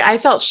 don't worry. I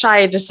felt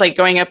shy just like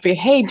going up to,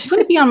 hey, do you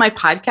want to be on my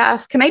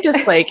podcast? Can I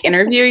just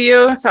interview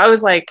you? So I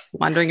was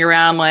wandering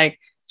around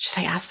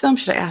should I ask them?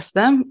 Do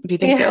you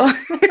think they'll?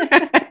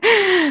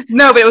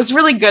 No, but it was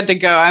really good to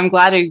go. I'm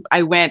glad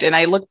I went, and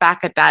I look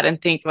back at that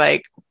and think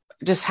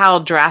just how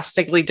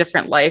drastically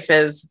different life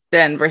is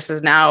then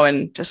versus now.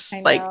 And just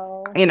I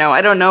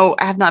don't know.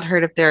 I have not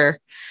heard if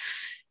they're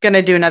going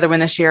to do another one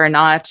this year or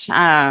not.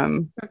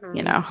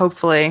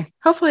 Hopefully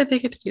they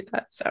get to do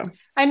that. So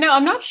I know,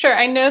 I'm not sure.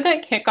 I know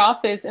that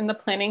kickoff is in the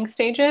planning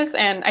stages,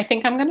 and I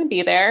think I'm going to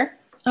be there.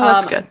 Oh,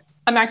 that's good.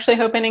 I'm actually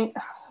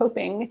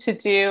hoping to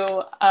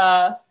do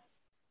a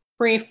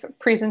brief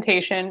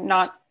presentation,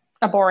 not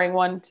a boring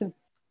one to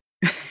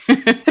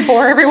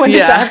bore everyone to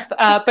death,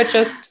 but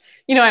just,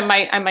 I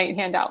might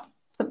hand out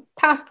some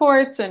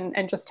passports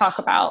and just talk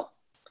about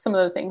some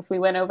of the things we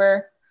went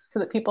over so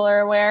that people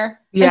are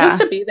aware. Yeah. And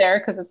just to be there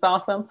because it's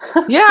awesome.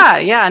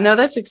 Yeah. No,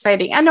 that's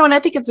exciting. I know. And I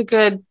think it's a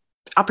good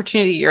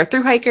opportunity. You're a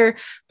thru hiker,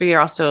 but you're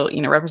also,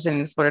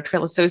 representing the Florida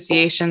Trail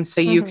Association. So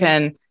you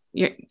can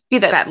be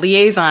that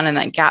liaison and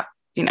that gap,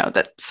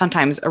 that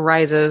sometimes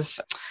arises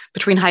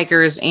between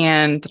hikers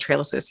and the trail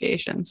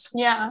associations.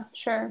 Yeah,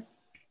 sure.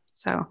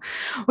 So,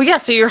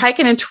 so you're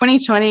hiking in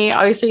 2020,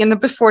 obviously in the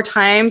before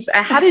times.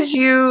 How did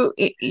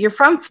you're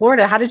from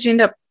Florida. How did you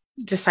end up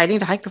deciding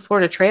to hike the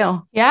Florida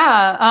Trail?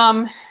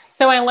 Yeah.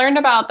 So I learned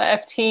about the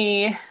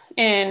FT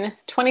in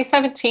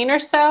 2017 or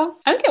so.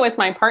 I think it was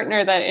my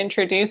partner that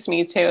introduced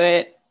me to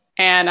it.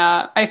 And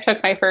I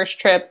took my first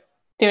trip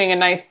doing a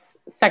nice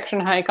section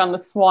hike on the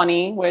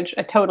Swanee, which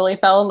I totally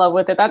fell in love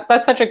with it.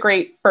 That's such a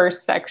great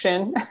first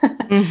section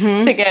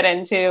to get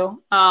into.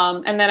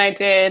 And then I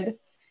did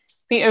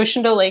the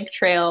Ocean to Lake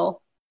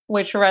Trail,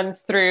 which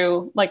runs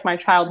through like my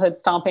childhood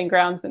stomping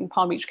grounds in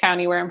Palm Beach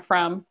County, where I'm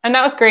from. And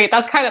that was great.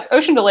 That's kind of,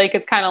 Ocean to Lake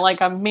is kind of like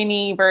a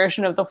mini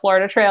version of the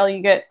Florida Trail.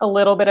 You get a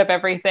little bit of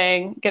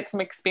everything, get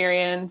some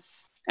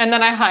experience. And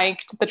then I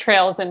hiked the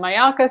trails in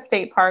Myakka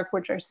State Park,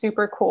 which are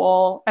super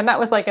cool. And that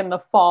was like in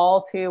the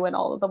fall too, when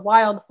all of the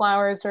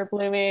wildflowers are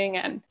blooming.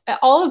 And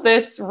all of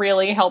this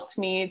really helped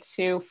me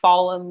to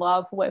fall in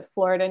love with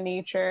Florida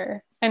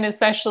nature, and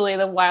especially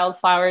the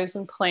wildflowers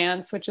and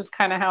plants, which is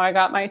kind of how I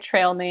got my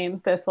trail name,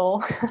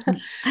 Thistle.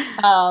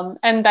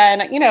 And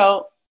then, you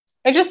know,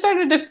 it just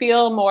started to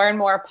feel more and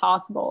more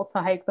possible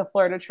to hike the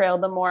Florida Trail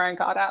the more I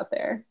got out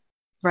there.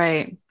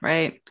 Right,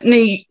 right. Now,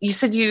 you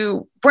said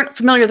you weren't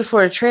familiar with the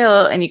Florida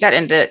Trail and you got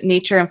into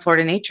nature and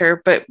Florida nature,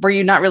 but were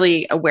you not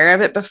really aware of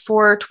it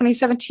before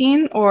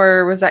 2017,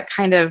 or was that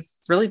kind of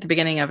really the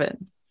beginning of it?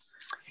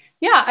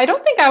 Yeah, I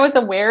don't think I was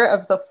aware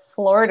of the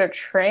Florida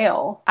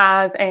Trail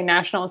as a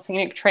national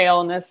scenic trail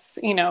in this,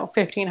 you know,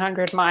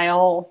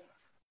 1,500-mile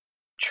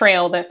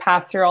trail that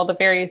passed through all the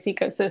various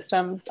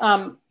ecosystems.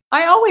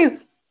 I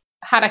always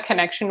had a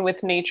connection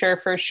with nature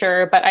for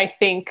sure, but I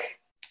think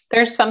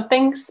there's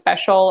something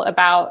special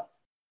about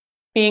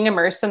being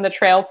immersed in the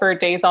trail for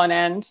days on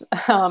end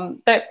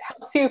that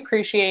helps you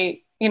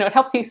appreciate, you know, it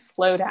helps you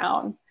slow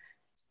down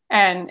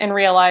and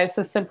realize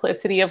the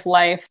simplicity of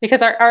life,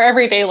 because our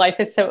everyday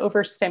life is so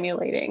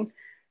overstimulating.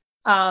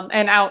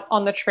 And out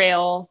on the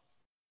trail,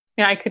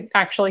 you know, I could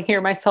actually hear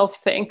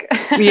myself think.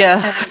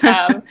 Yes.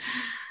 And,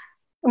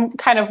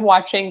 kind of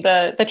watching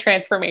the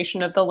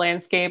transformation of the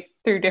landscape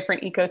through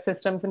different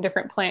ecosystems and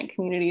different plant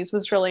communities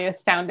was really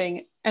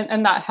astounding.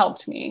 And that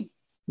helped me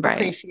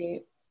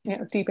appreciate, you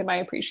know, deepen my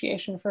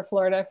appreciation for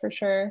Florida for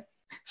sure.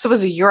 So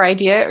was it your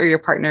idea or your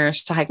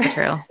partner's to hike the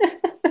trail?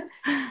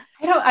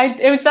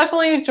 It was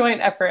definitely a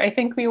joint effort. I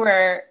think we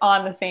were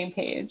on the same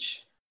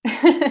page.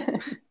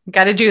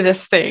 Got to do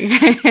this thing.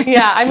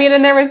 Yeah. I mean,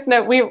 and there was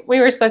we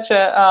were such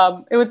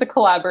a, it was a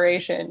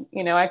collaboration,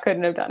 you know, I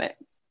couldn't have done it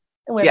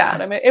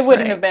without him. It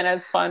wouldn't have been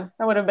as fun.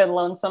 I would have been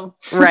lonesome.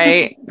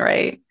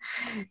 Right.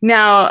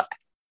 Now,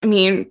 I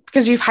mean,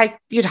 because you'd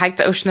hiked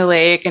the Ocean to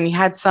Lake and you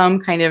had some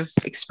kind of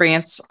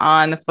experience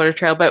on the Florida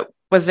Trail, but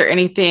was there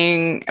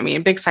anything, I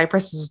mean, Big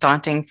Cypress is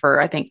daunting for,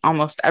 I think,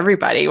 almost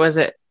everybody. Was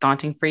it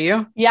daunting for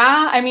you?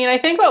 Yeah. I mean, I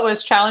think what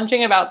was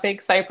challenging about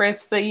Big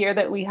Cypress the year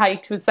that we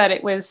hiked was that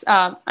it was,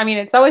 I mean,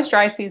 it's always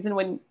dry season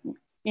when,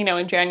 you know,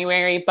 in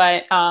January,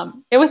 but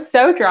it was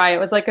so dry. It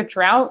was like a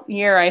drought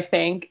year, I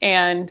think.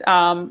 And,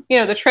 you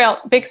know, the trail,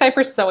 Big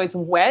Cypress is always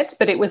wet,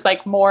 but it was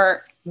like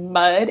more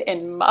mud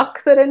and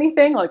muck than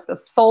anything, like the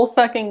soul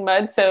sucking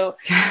mud. So,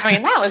 I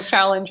mean, that was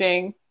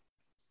challenging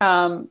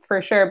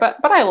for sure.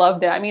 But I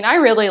loved it. I mean, I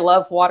really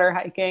love water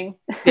hiking.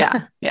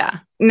 Yeah.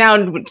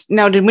 Now,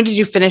 when did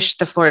you finish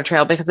the Florida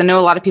Trail? Because I know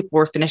a lot of people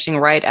were finishing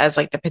right as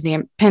like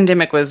the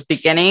pandemic was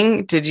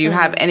beginning. Did you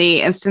have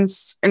any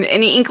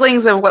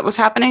inklings of what was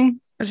happening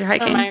as you're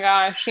hiking? Oh my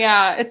gosh.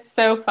 Yeah. It's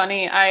so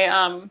funny.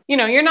 You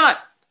know, you're not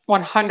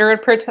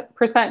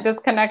 100%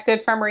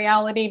 disconnected from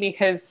reality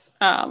because,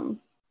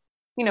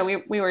 you know,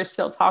 we were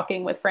still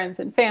talking with friends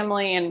and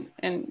family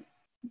and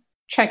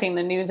checking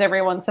the news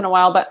every once in a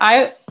while. But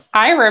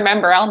I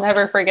remember, I'll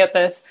never forget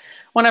this.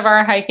 One of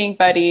our hiking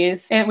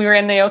buddies, and we were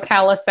in the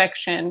Ocala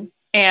section,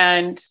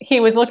 and he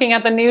was looking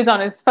at the news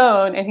on his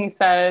phone, and he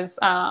says,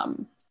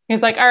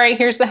 he's like, all right,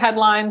 here's the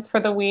headlines for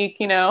the week.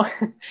 You know,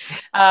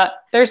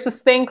 there's this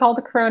thing called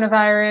the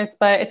coronavirus,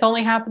 but it's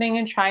only happening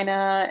in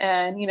China.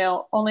 And, you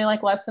know, only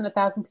like less than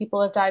 1,000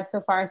 people have died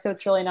so far. So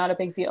it's really not a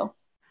big deal.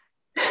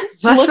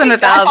 Less than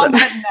 1,000.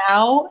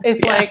 Now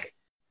it's like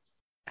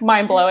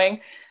mind blowing.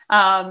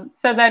 So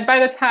then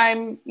by the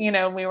time, you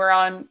know, we were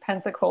on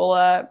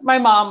Pensacola, my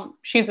mom,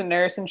 she's a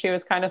nurse and she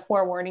was kind of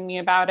forewarning me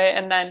about it.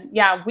 And then,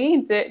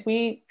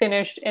 we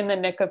finished in the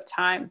nick of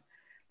time.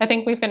 I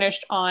think we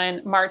finished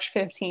on March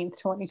 15th,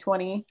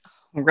 2020.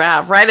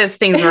 Right as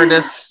things were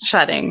just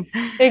shutting.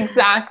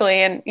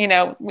 Exactly. And, you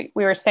know, we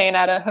were staying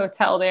at a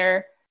hotel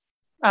there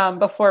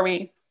before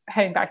we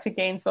heading back to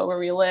Gainesville where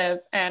we live.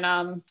 And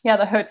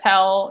the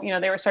hotel, you know,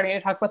 they were starting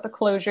to talk about the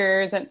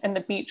closures and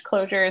the beach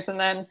closures. And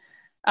then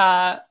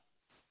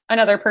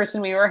another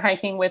person we were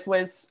hiking with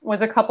was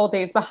a couple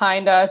days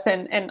behind us.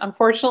 And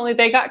unfortunately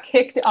they got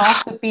kicked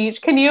off the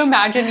beach. Can you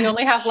imagine? You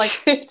only have like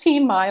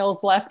 15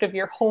 miles left of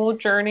your whole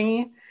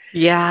journey.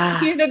 Yeah.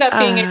 He ended up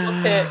being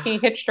he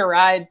hitched a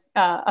ride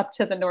up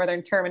to the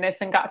northern terminus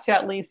and got to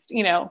at least,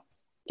 you know,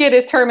 get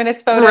his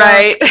terminus photo,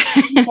 right?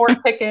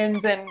 Fort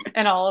Pickens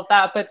and all of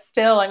that. But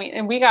still, I mean,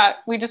 and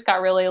we just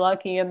got really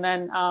lucky. And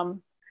then,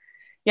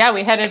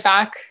 we headed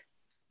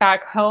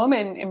back home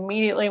and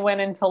immediately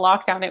went into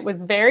lockdown. It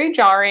was very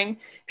jarring.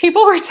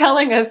 People were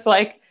telling us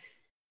like,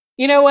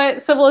 you know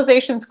what,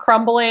 civilization's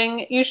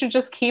crumbling. You should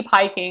just keep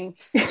hiking.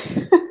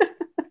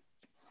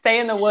 Stay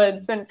in the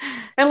woods. And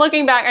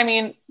looking back, I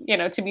mean, you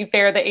know, to be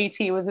fair, the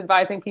AT was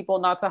advising people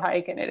not to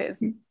hike, and it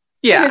is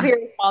it is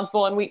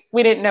irresponsible and we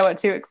didn't know what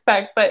to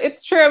expect. But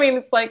it's true. I mean,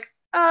 it's like,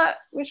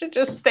 we should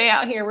just stay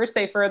out here. We're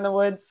safer in the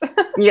woods.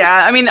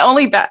 Yeah. I mean, the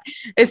only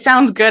it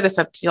sounds good,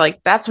 except you're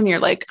like, that's when you're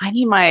like, I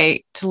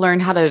need to learn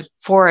how to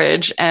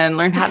forage and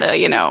learn how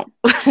to,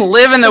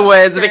 live in the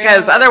woods,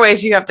 because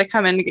otherwise you have to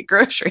come in to get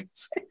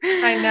groceries.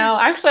 I know.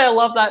 Actually, I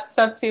love that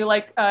stuff too.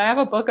 Like, I have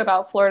a book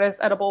about Florida's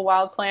edible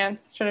wild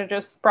plants. Should have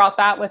just brought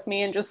that with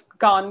me and just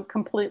gone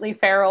completely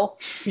feral.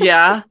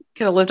 Yeah.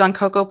 Could have lived on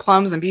cocoa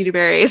plums and beauty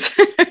berries.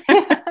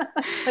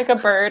 Like a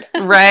bird.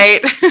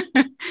 Right.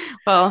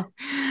 Well,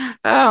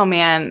 oh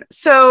man.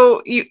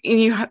 So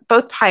you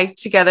both hike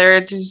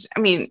together.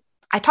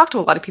 I talk to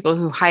a lot of people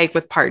who hike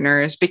with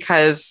partners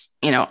because,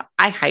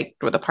 I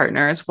hiked with a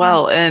partner as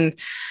well. And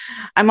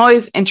I'm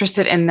always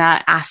interested in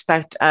that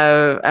aspect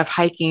of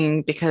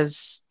hiking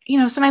because,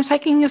 sometimes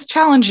hiking is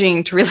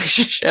challenging to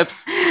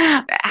relationships.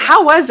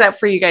 How was that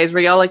for you guys? Were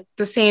y'all like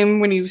the same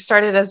when you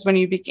started as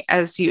when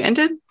as you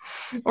ended?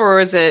 Or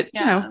is it,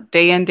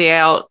 day in, day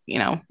out,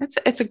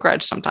 it's a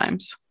grudge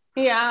sometimes.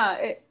 Yeah,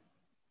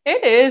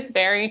 it is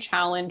very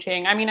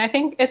challenging. I mean, I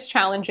think it's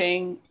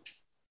challenging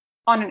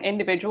on an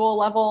individual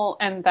level,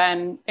 and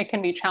then it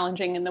can be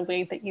challenging in the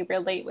way that you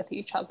relate with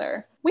each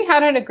other. We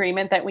had an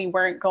agreement that we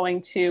weren't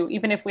going to,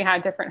 even if we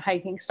had different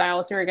hiking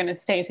styles, we were going to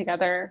stay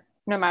together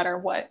no matter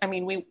what. I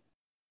mean, we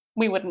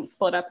wouldn't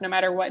split up no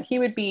matter what. He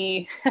would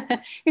be,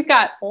 he's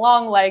got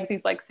long legs.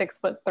 He's like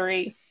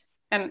 6'3",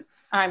 and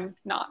I'm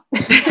not.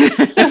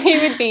 So he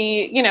would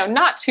be,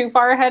 not too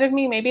far ahead of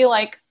me, maybe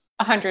like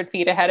 100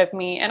 feet ahead of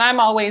me. And I'm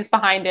always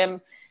behind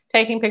him,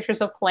 taking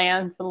pictures of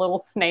plants and little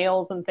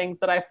snails and things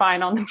that I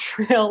find on the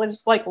trail, and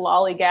just like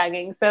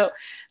lollygagging. So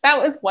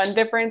that was one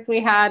difference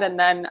we had. And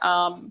then,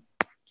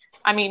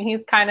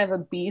 he's kind of a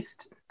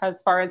beast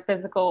as far as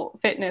physical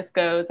fitness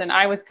goes. And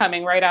I was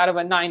coming right out of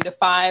a 9 to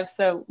 5.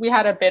 So we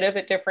had a bit of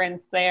a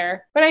difference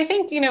there. But I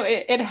think,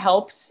 it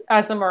helped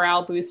as a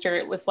morale booster.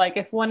 It was like,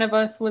 if one of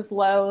us was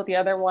low, the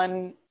other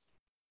one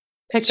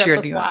picked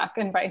up the slack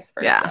and vice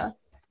versa. Yeah.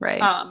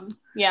 Right.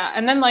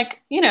 And then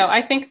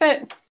I think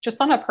that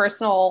just on a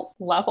personal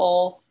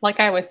level, like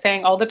I was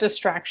saying, all the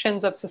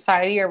distractions of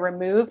society are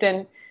removed,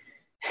 and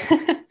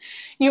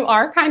you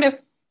are kind of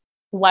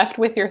left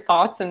with your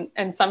thoughts.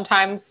 And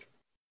sometimes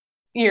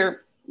you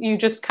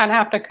just kind of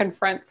have to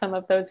confront some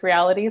of those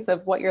realities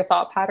of what your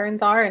thought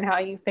patterns are and how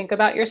you think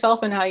about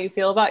yourself and how you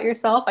feel about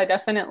yourself. I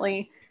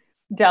definitely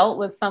dealt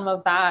with some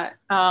of that.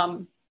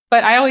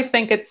 But I always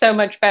think it's so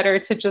much better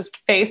to just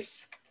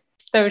face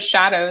those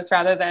shadows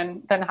rather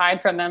than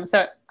hide from them.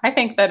 So I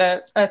think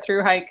that a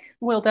through hike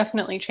will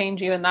definitely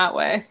change you in that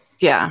way.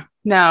 Yeah,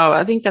 no,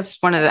 I think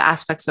that's one of the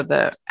aspects of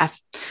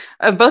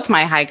of both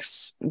my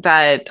hikes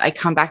that I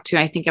come back to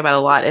and I think about a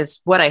lot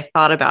is what I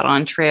thought about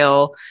on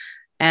trail.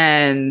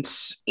 And,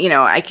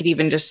 I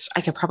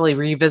could probably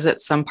revisit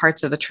some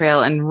parts of the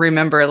trail and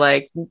remember,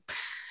 like,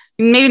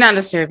 maybe not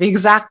necessarily the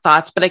exact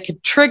thoughts, but I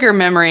could trigger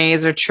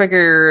memories or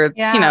trigger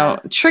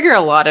a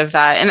lot of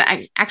that.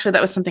 And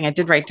that was something I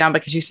did write down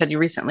because you said you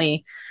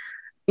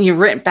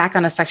went back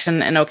on a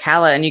section in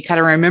Ocala and you kind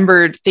of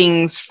remembered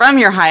things from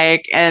your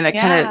hike. And I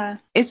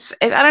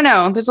don't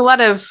know, there's a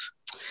lot of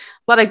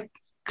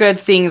good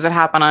things that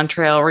happen on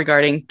trail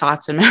regarding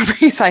thoughts and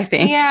memories, I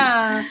think.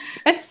 Yeah.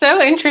 It's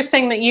so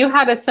interesting that you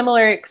had a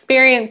similar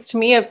experience to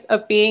me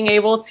of being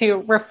able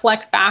to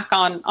reflect back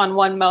on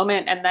one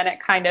moment, and then it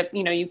kind of,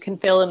 you can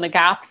fill in the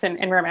gaps and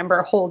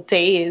remember whole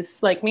days.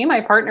 Like me and my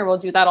partner will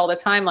do that all the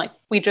time. Like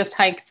we just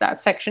hiked that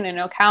section in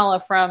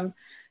Ocala from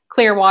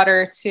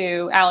Clearwater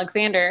to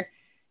Alexander.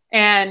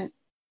 And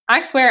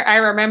I swear I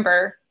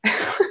remember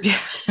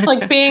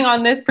like being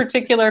on this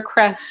particular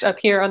crest up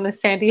here on the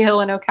sandy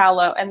hill in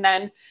Ocala. And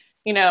then,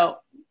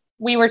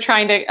 we were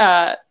trying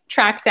to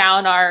track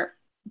down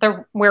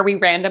where we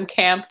random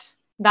camped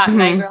that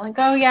night. We're like,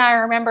 oh yeah, I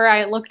remember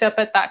I looked up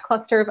at that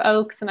cluster of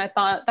oaks and I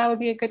thought that would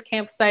be a good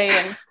campsite.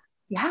 And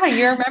yeah,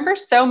 you remember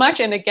so much.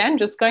 And again,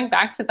 just going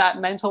back to that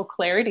mental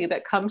clarity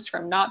that comes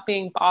from not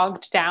being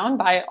bogged down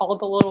by all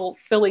the little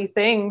silly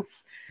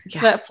things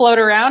that float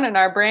around in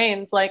our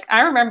brains. Like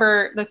I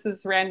remember, this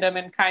is random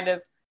and kind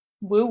of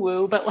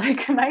woo-woo, but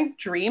like my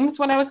dreams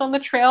when I was on the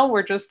trail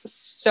were just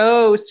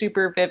so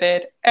super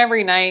vivid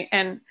every night.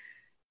 And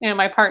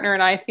my partner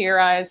and I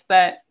theorized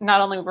that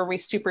not only were we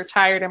super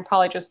tired and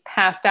probably just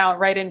passed out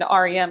right into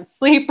REM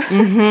sleep,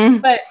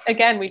 but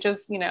again, we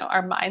just,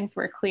 our minds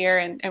were clear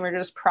and we're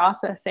just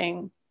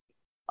processing,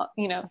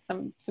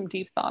 some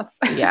deep thoughts.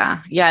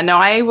 Yeah. No,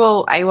 I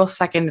will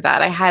second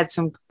that. I had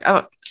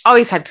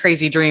always had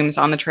crazy dreams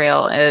on the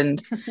trail,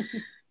 and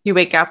you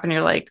wake up and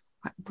you're like,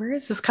 where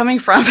is this coming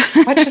from?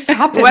 What just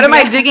happened? What am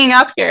I digging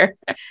up here?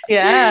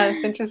 Yeah,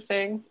 it's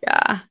interesting.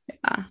 Yeah.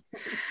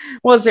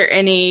 Well, is there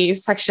any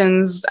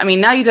sections? I mean,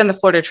 now you've done the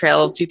Florida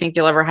Trail. Do you think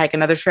you'll ever hike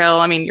another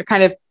trail? I mean, you're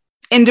kind of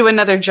into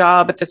another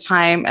job at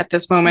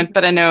this moment,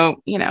 but I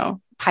know,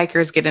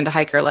 hikers get into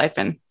hiker life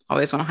and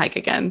always want to hike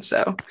again.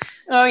 So.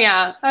 Oh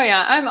yeah.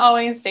 I'm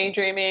always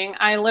daydreaming.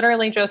 I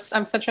literally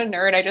I'm such a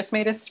nerd. I just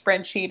made a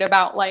spreadsheet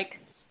about like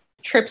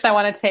trips I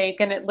want to take,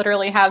 and it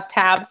literally has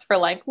tabs for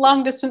like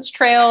long distance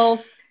trails,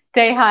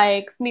 day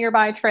hikes,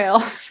 nearby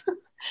trails.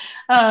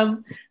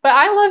 But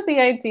I love the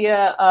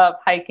idea of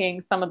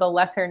hiking some of the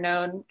lesser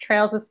known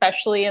trails,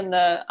 especially in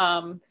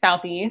the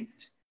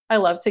Southeast. I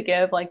love to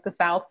give like the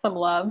South some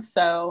love.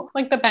 So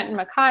like the Benton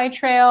MacKaye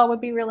Trail would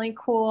be really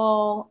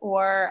cool,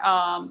 or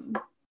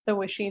the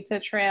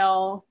Washita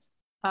Trail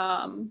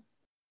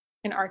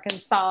in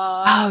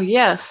Arkansas. Oh,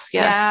 yes.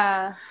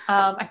 Yeah.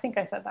 I think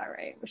I said that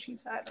right.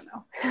 Washita, I don't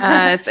know.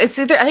 It's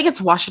either, I think it's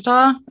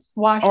Washita.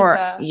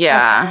 Washita.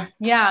 Yeah. Okay.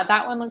 Yeah,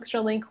 that one looks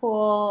really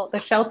cool. The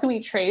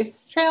Sheltowee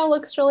Trace Trail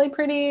looks really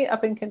pretty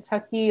up in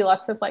Kentucky.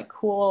 Lots of like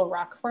cool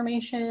rock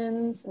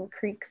formations and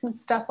creeks and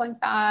stuff like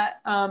that.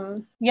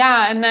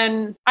 Yeah, and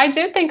then I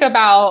did think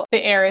about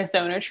the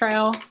Arizona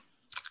Trail.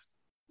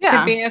 Yeah.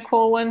 Could be a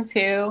cool one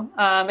too,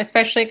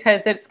 especially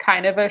because it's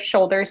kind of a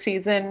shoulder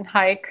season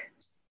hike.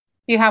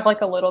 You have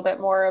like a little bit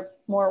more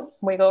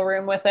wiggle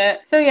room with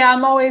it. So yeah,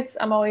 I'm always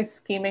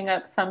scheming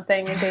up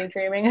something and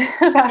daydreaming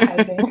about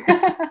hiking.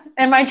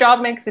 And my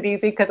job makes it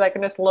easy because I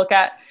can just look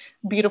at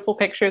beautiful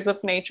pictures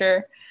of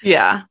nature.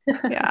 Yeah.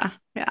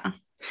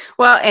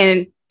 Well,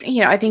 and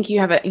I think you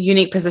have a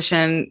unique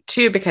position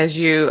too, because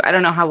I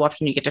don't know how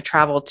often you get to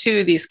travel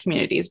to these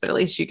communities, but at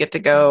least you get to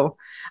go.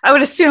 I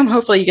would assume,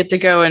 hopefully, you get to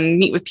go and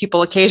meet with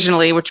people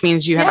occasionally, which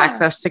means you have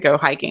access to go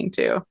hiking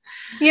too.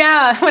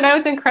 Yeah, when I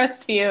was in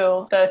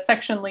Crestview, the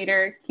section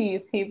leader,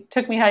 Keith, he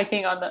took me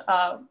hiking on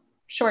the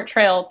short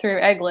trail through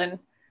Eglin,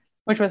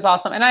 which was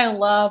awesome. And I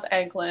love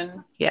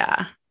Eglin.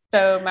 Yeah.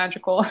 So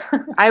magical.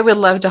 I would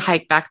love to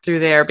hike back through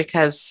there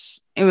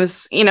because it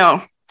was,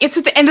 it's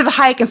at the end of the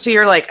hike. And so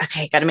you're like,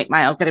 okay, got to make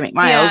miles.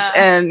 Yeah.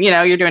 And,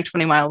 you're doing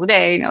 20 miles a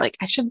day. And you're like,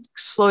 I should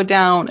slow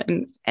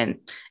down and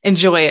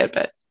enjoy it.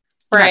 But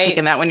you're not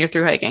thinking that when you're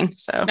through hiking.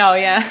 So. Oh,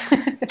 yeah.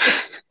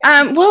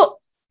 Well,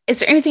 is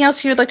there anything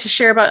else you would like to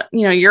share about,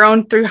 your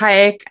own through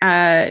hike,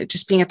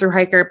 just being a through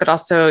hiker, but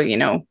also,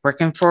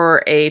 working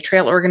for a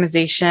trail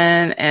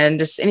organization, and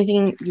just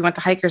anything you want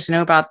the hikers to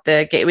know about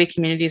the Gateway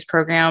Communities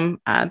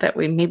program that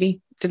we maybe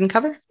didn't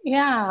cover?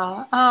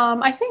 Yeah.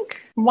 I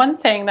think one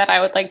thing that I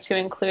would like to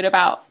include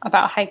about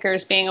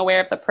hikers being aware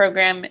of the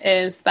program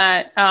is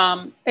that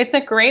it's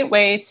a great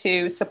way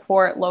to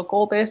support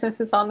local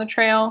businesses on the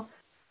trail.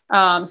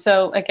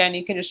 So again,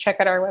 you can just check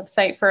out our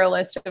website for a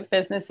list of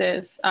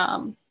businesses.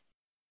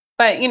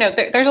 But,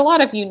 there's a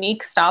lot of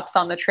unique stops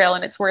on the trail,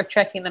 and it's worth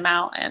checking them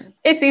out. And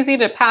it's easy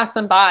to pass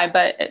them by,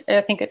 but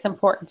I think it's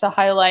important to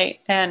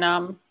highlight.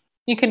 And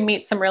you can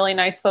meet some really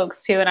nice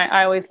folks too. And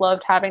I always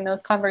loved having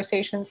those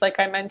conversations, like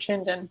I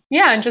mentioned. And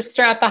yeah, and just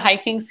throughout the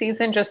hiking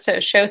season, just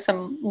to show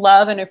some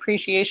love and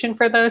appreciation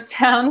for those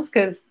towns,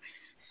 because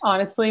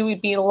honestly,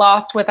 we'd be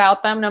lost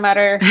without them, no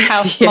matter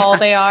how small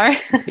they are.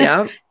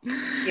 Yeah.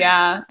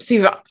 Yeah. So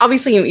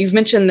you've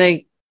mentioned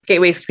the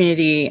Gateway's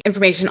community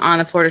information on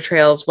the Florida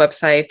Trails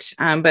website,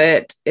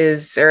 but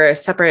is there a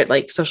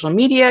separate social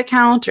media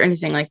account or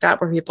anything like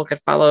that where people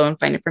could follow and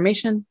find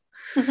information?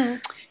 Mm-hmm.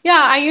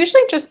 Yeah, I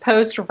usually just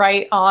post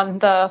right on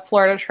the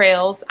Florida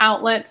Trails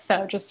outlet.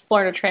 So just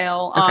Florida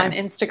Trail on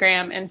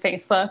Instagram and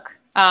Facebook,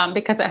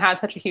 because it has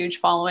such a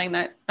huge following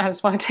that I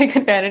just want to take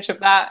advantage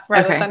of that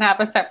rather than have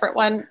a separate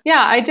one.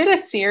 Yeah, I did a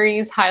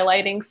series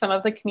highlighting some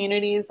of the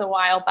communities a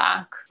while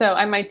back. So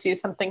I might do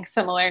something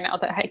similar now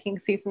that hiking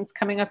season's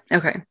coming up.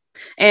 Okay.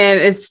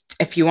 And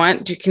if you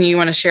want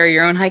to share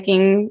your own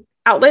hiking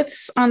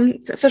outlets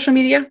on social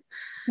media?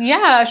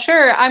 Yeah,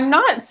 sure. I'm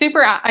not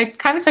I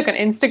kind of took an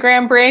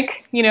Instagram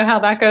break. You know how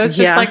that goes,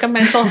 just like a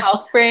mental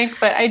health break.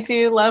 But I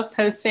do love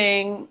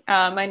posting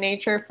my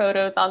nature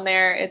photos on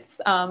there. It's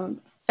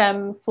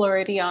Femme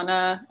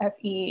Floridiana,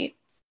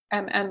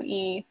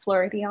 FEMME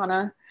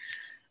Floridiana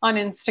on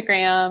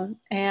Instagram.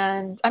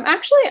 And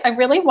I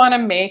really want to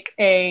make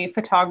a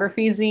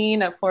photography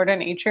zine of Florida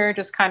nature,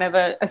 just kind of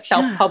a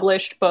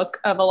self-published book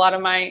of a lot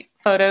of my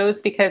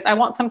photos, because I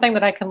want something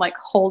that I can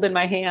hold in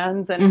my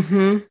hands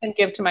and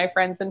give to my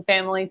friends and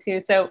family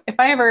too. So if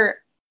I ever,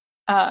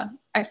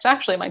 it's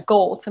actually my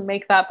goal to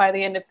make that by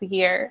the end of the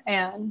year.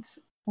 And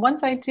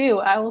once I do,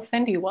 I will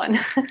send you one.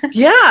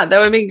 Yeah, that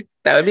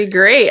would be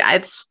great.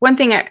 It's one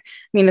thing.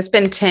 It's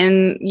been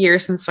 10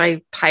 years since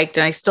I hiked,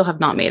 and I still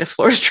have not made a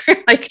Florida Trail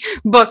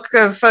book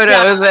of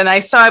photos. And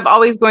I'm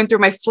always going through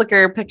my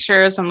Flickr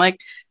pictures. I'm like,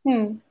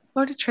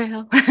 Florida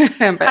Trail.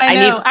 But I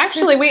know.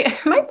 Actually,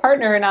 my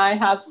partner and I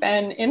have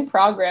been in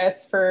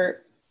progress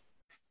for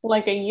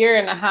a year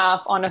and a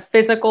half on a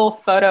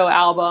physical photo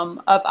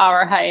album of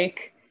our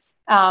hike.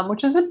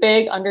 Which is a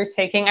big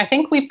undertaking. I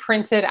think we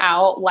printed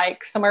out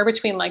somewhere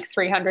between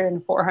 300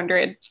 and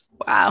 400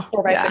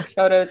 4x6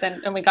 photos,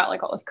 and we got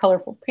all this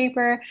colorful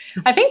paper.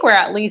 I think we're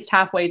at least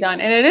halfway done,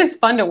 and it is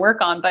fun to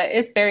work on, but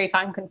it's very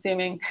time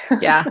consuming.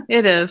 Yeah,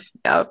 it is.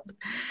 Yep.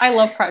 I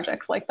love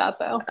projects like that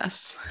though.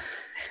 Yes.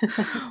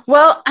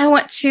 Well, I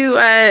want to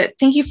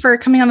thank you for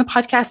coming on the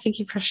podcast. Thank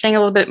you for sharing a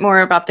little bit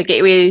more about the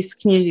Gateways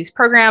Communities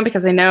program,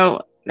 because I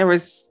know there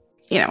was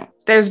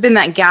there's been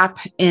that gap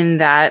in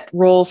that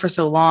role for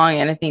so long.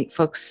 And I think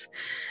folks,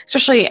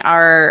 especially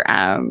our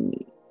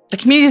the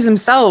communities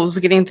themselves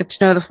getting to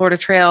know the Florida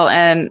Trail,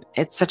 and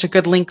it's such a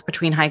good link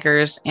between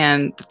hikers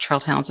and the trail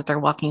towns that they're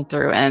walking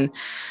through. And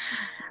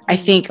I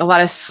think a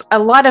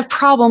lot of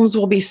problems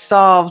will be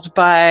solved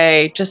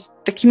by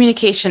just the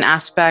communication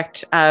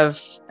aspect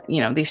of,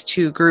 these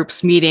two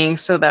groups meeting,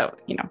 so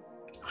that,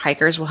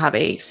 hikers will have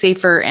a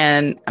safer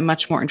and a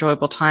much more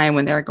enjoyable time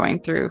when they're going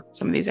through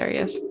some of these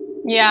areas.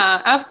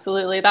 Yeah,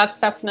 absolutely.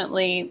 That's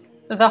definitely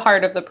the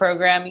heart of the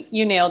program.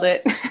 You nailed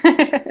it.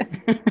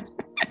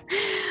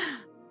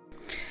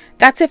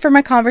 That's it for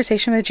my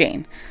conversation with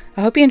Jane.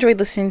 I hope you enjoyed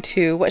listening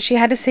to what she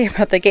had to say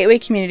about the Gateway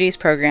Communities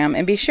program,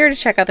 and be sure to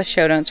check out the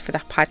show notes for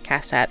the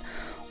podcast at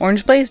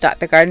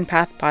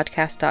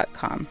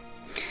orangeblaze.thegardenpathpodcast.com.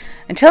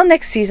 Until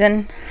next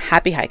season,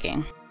 happy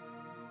hiking.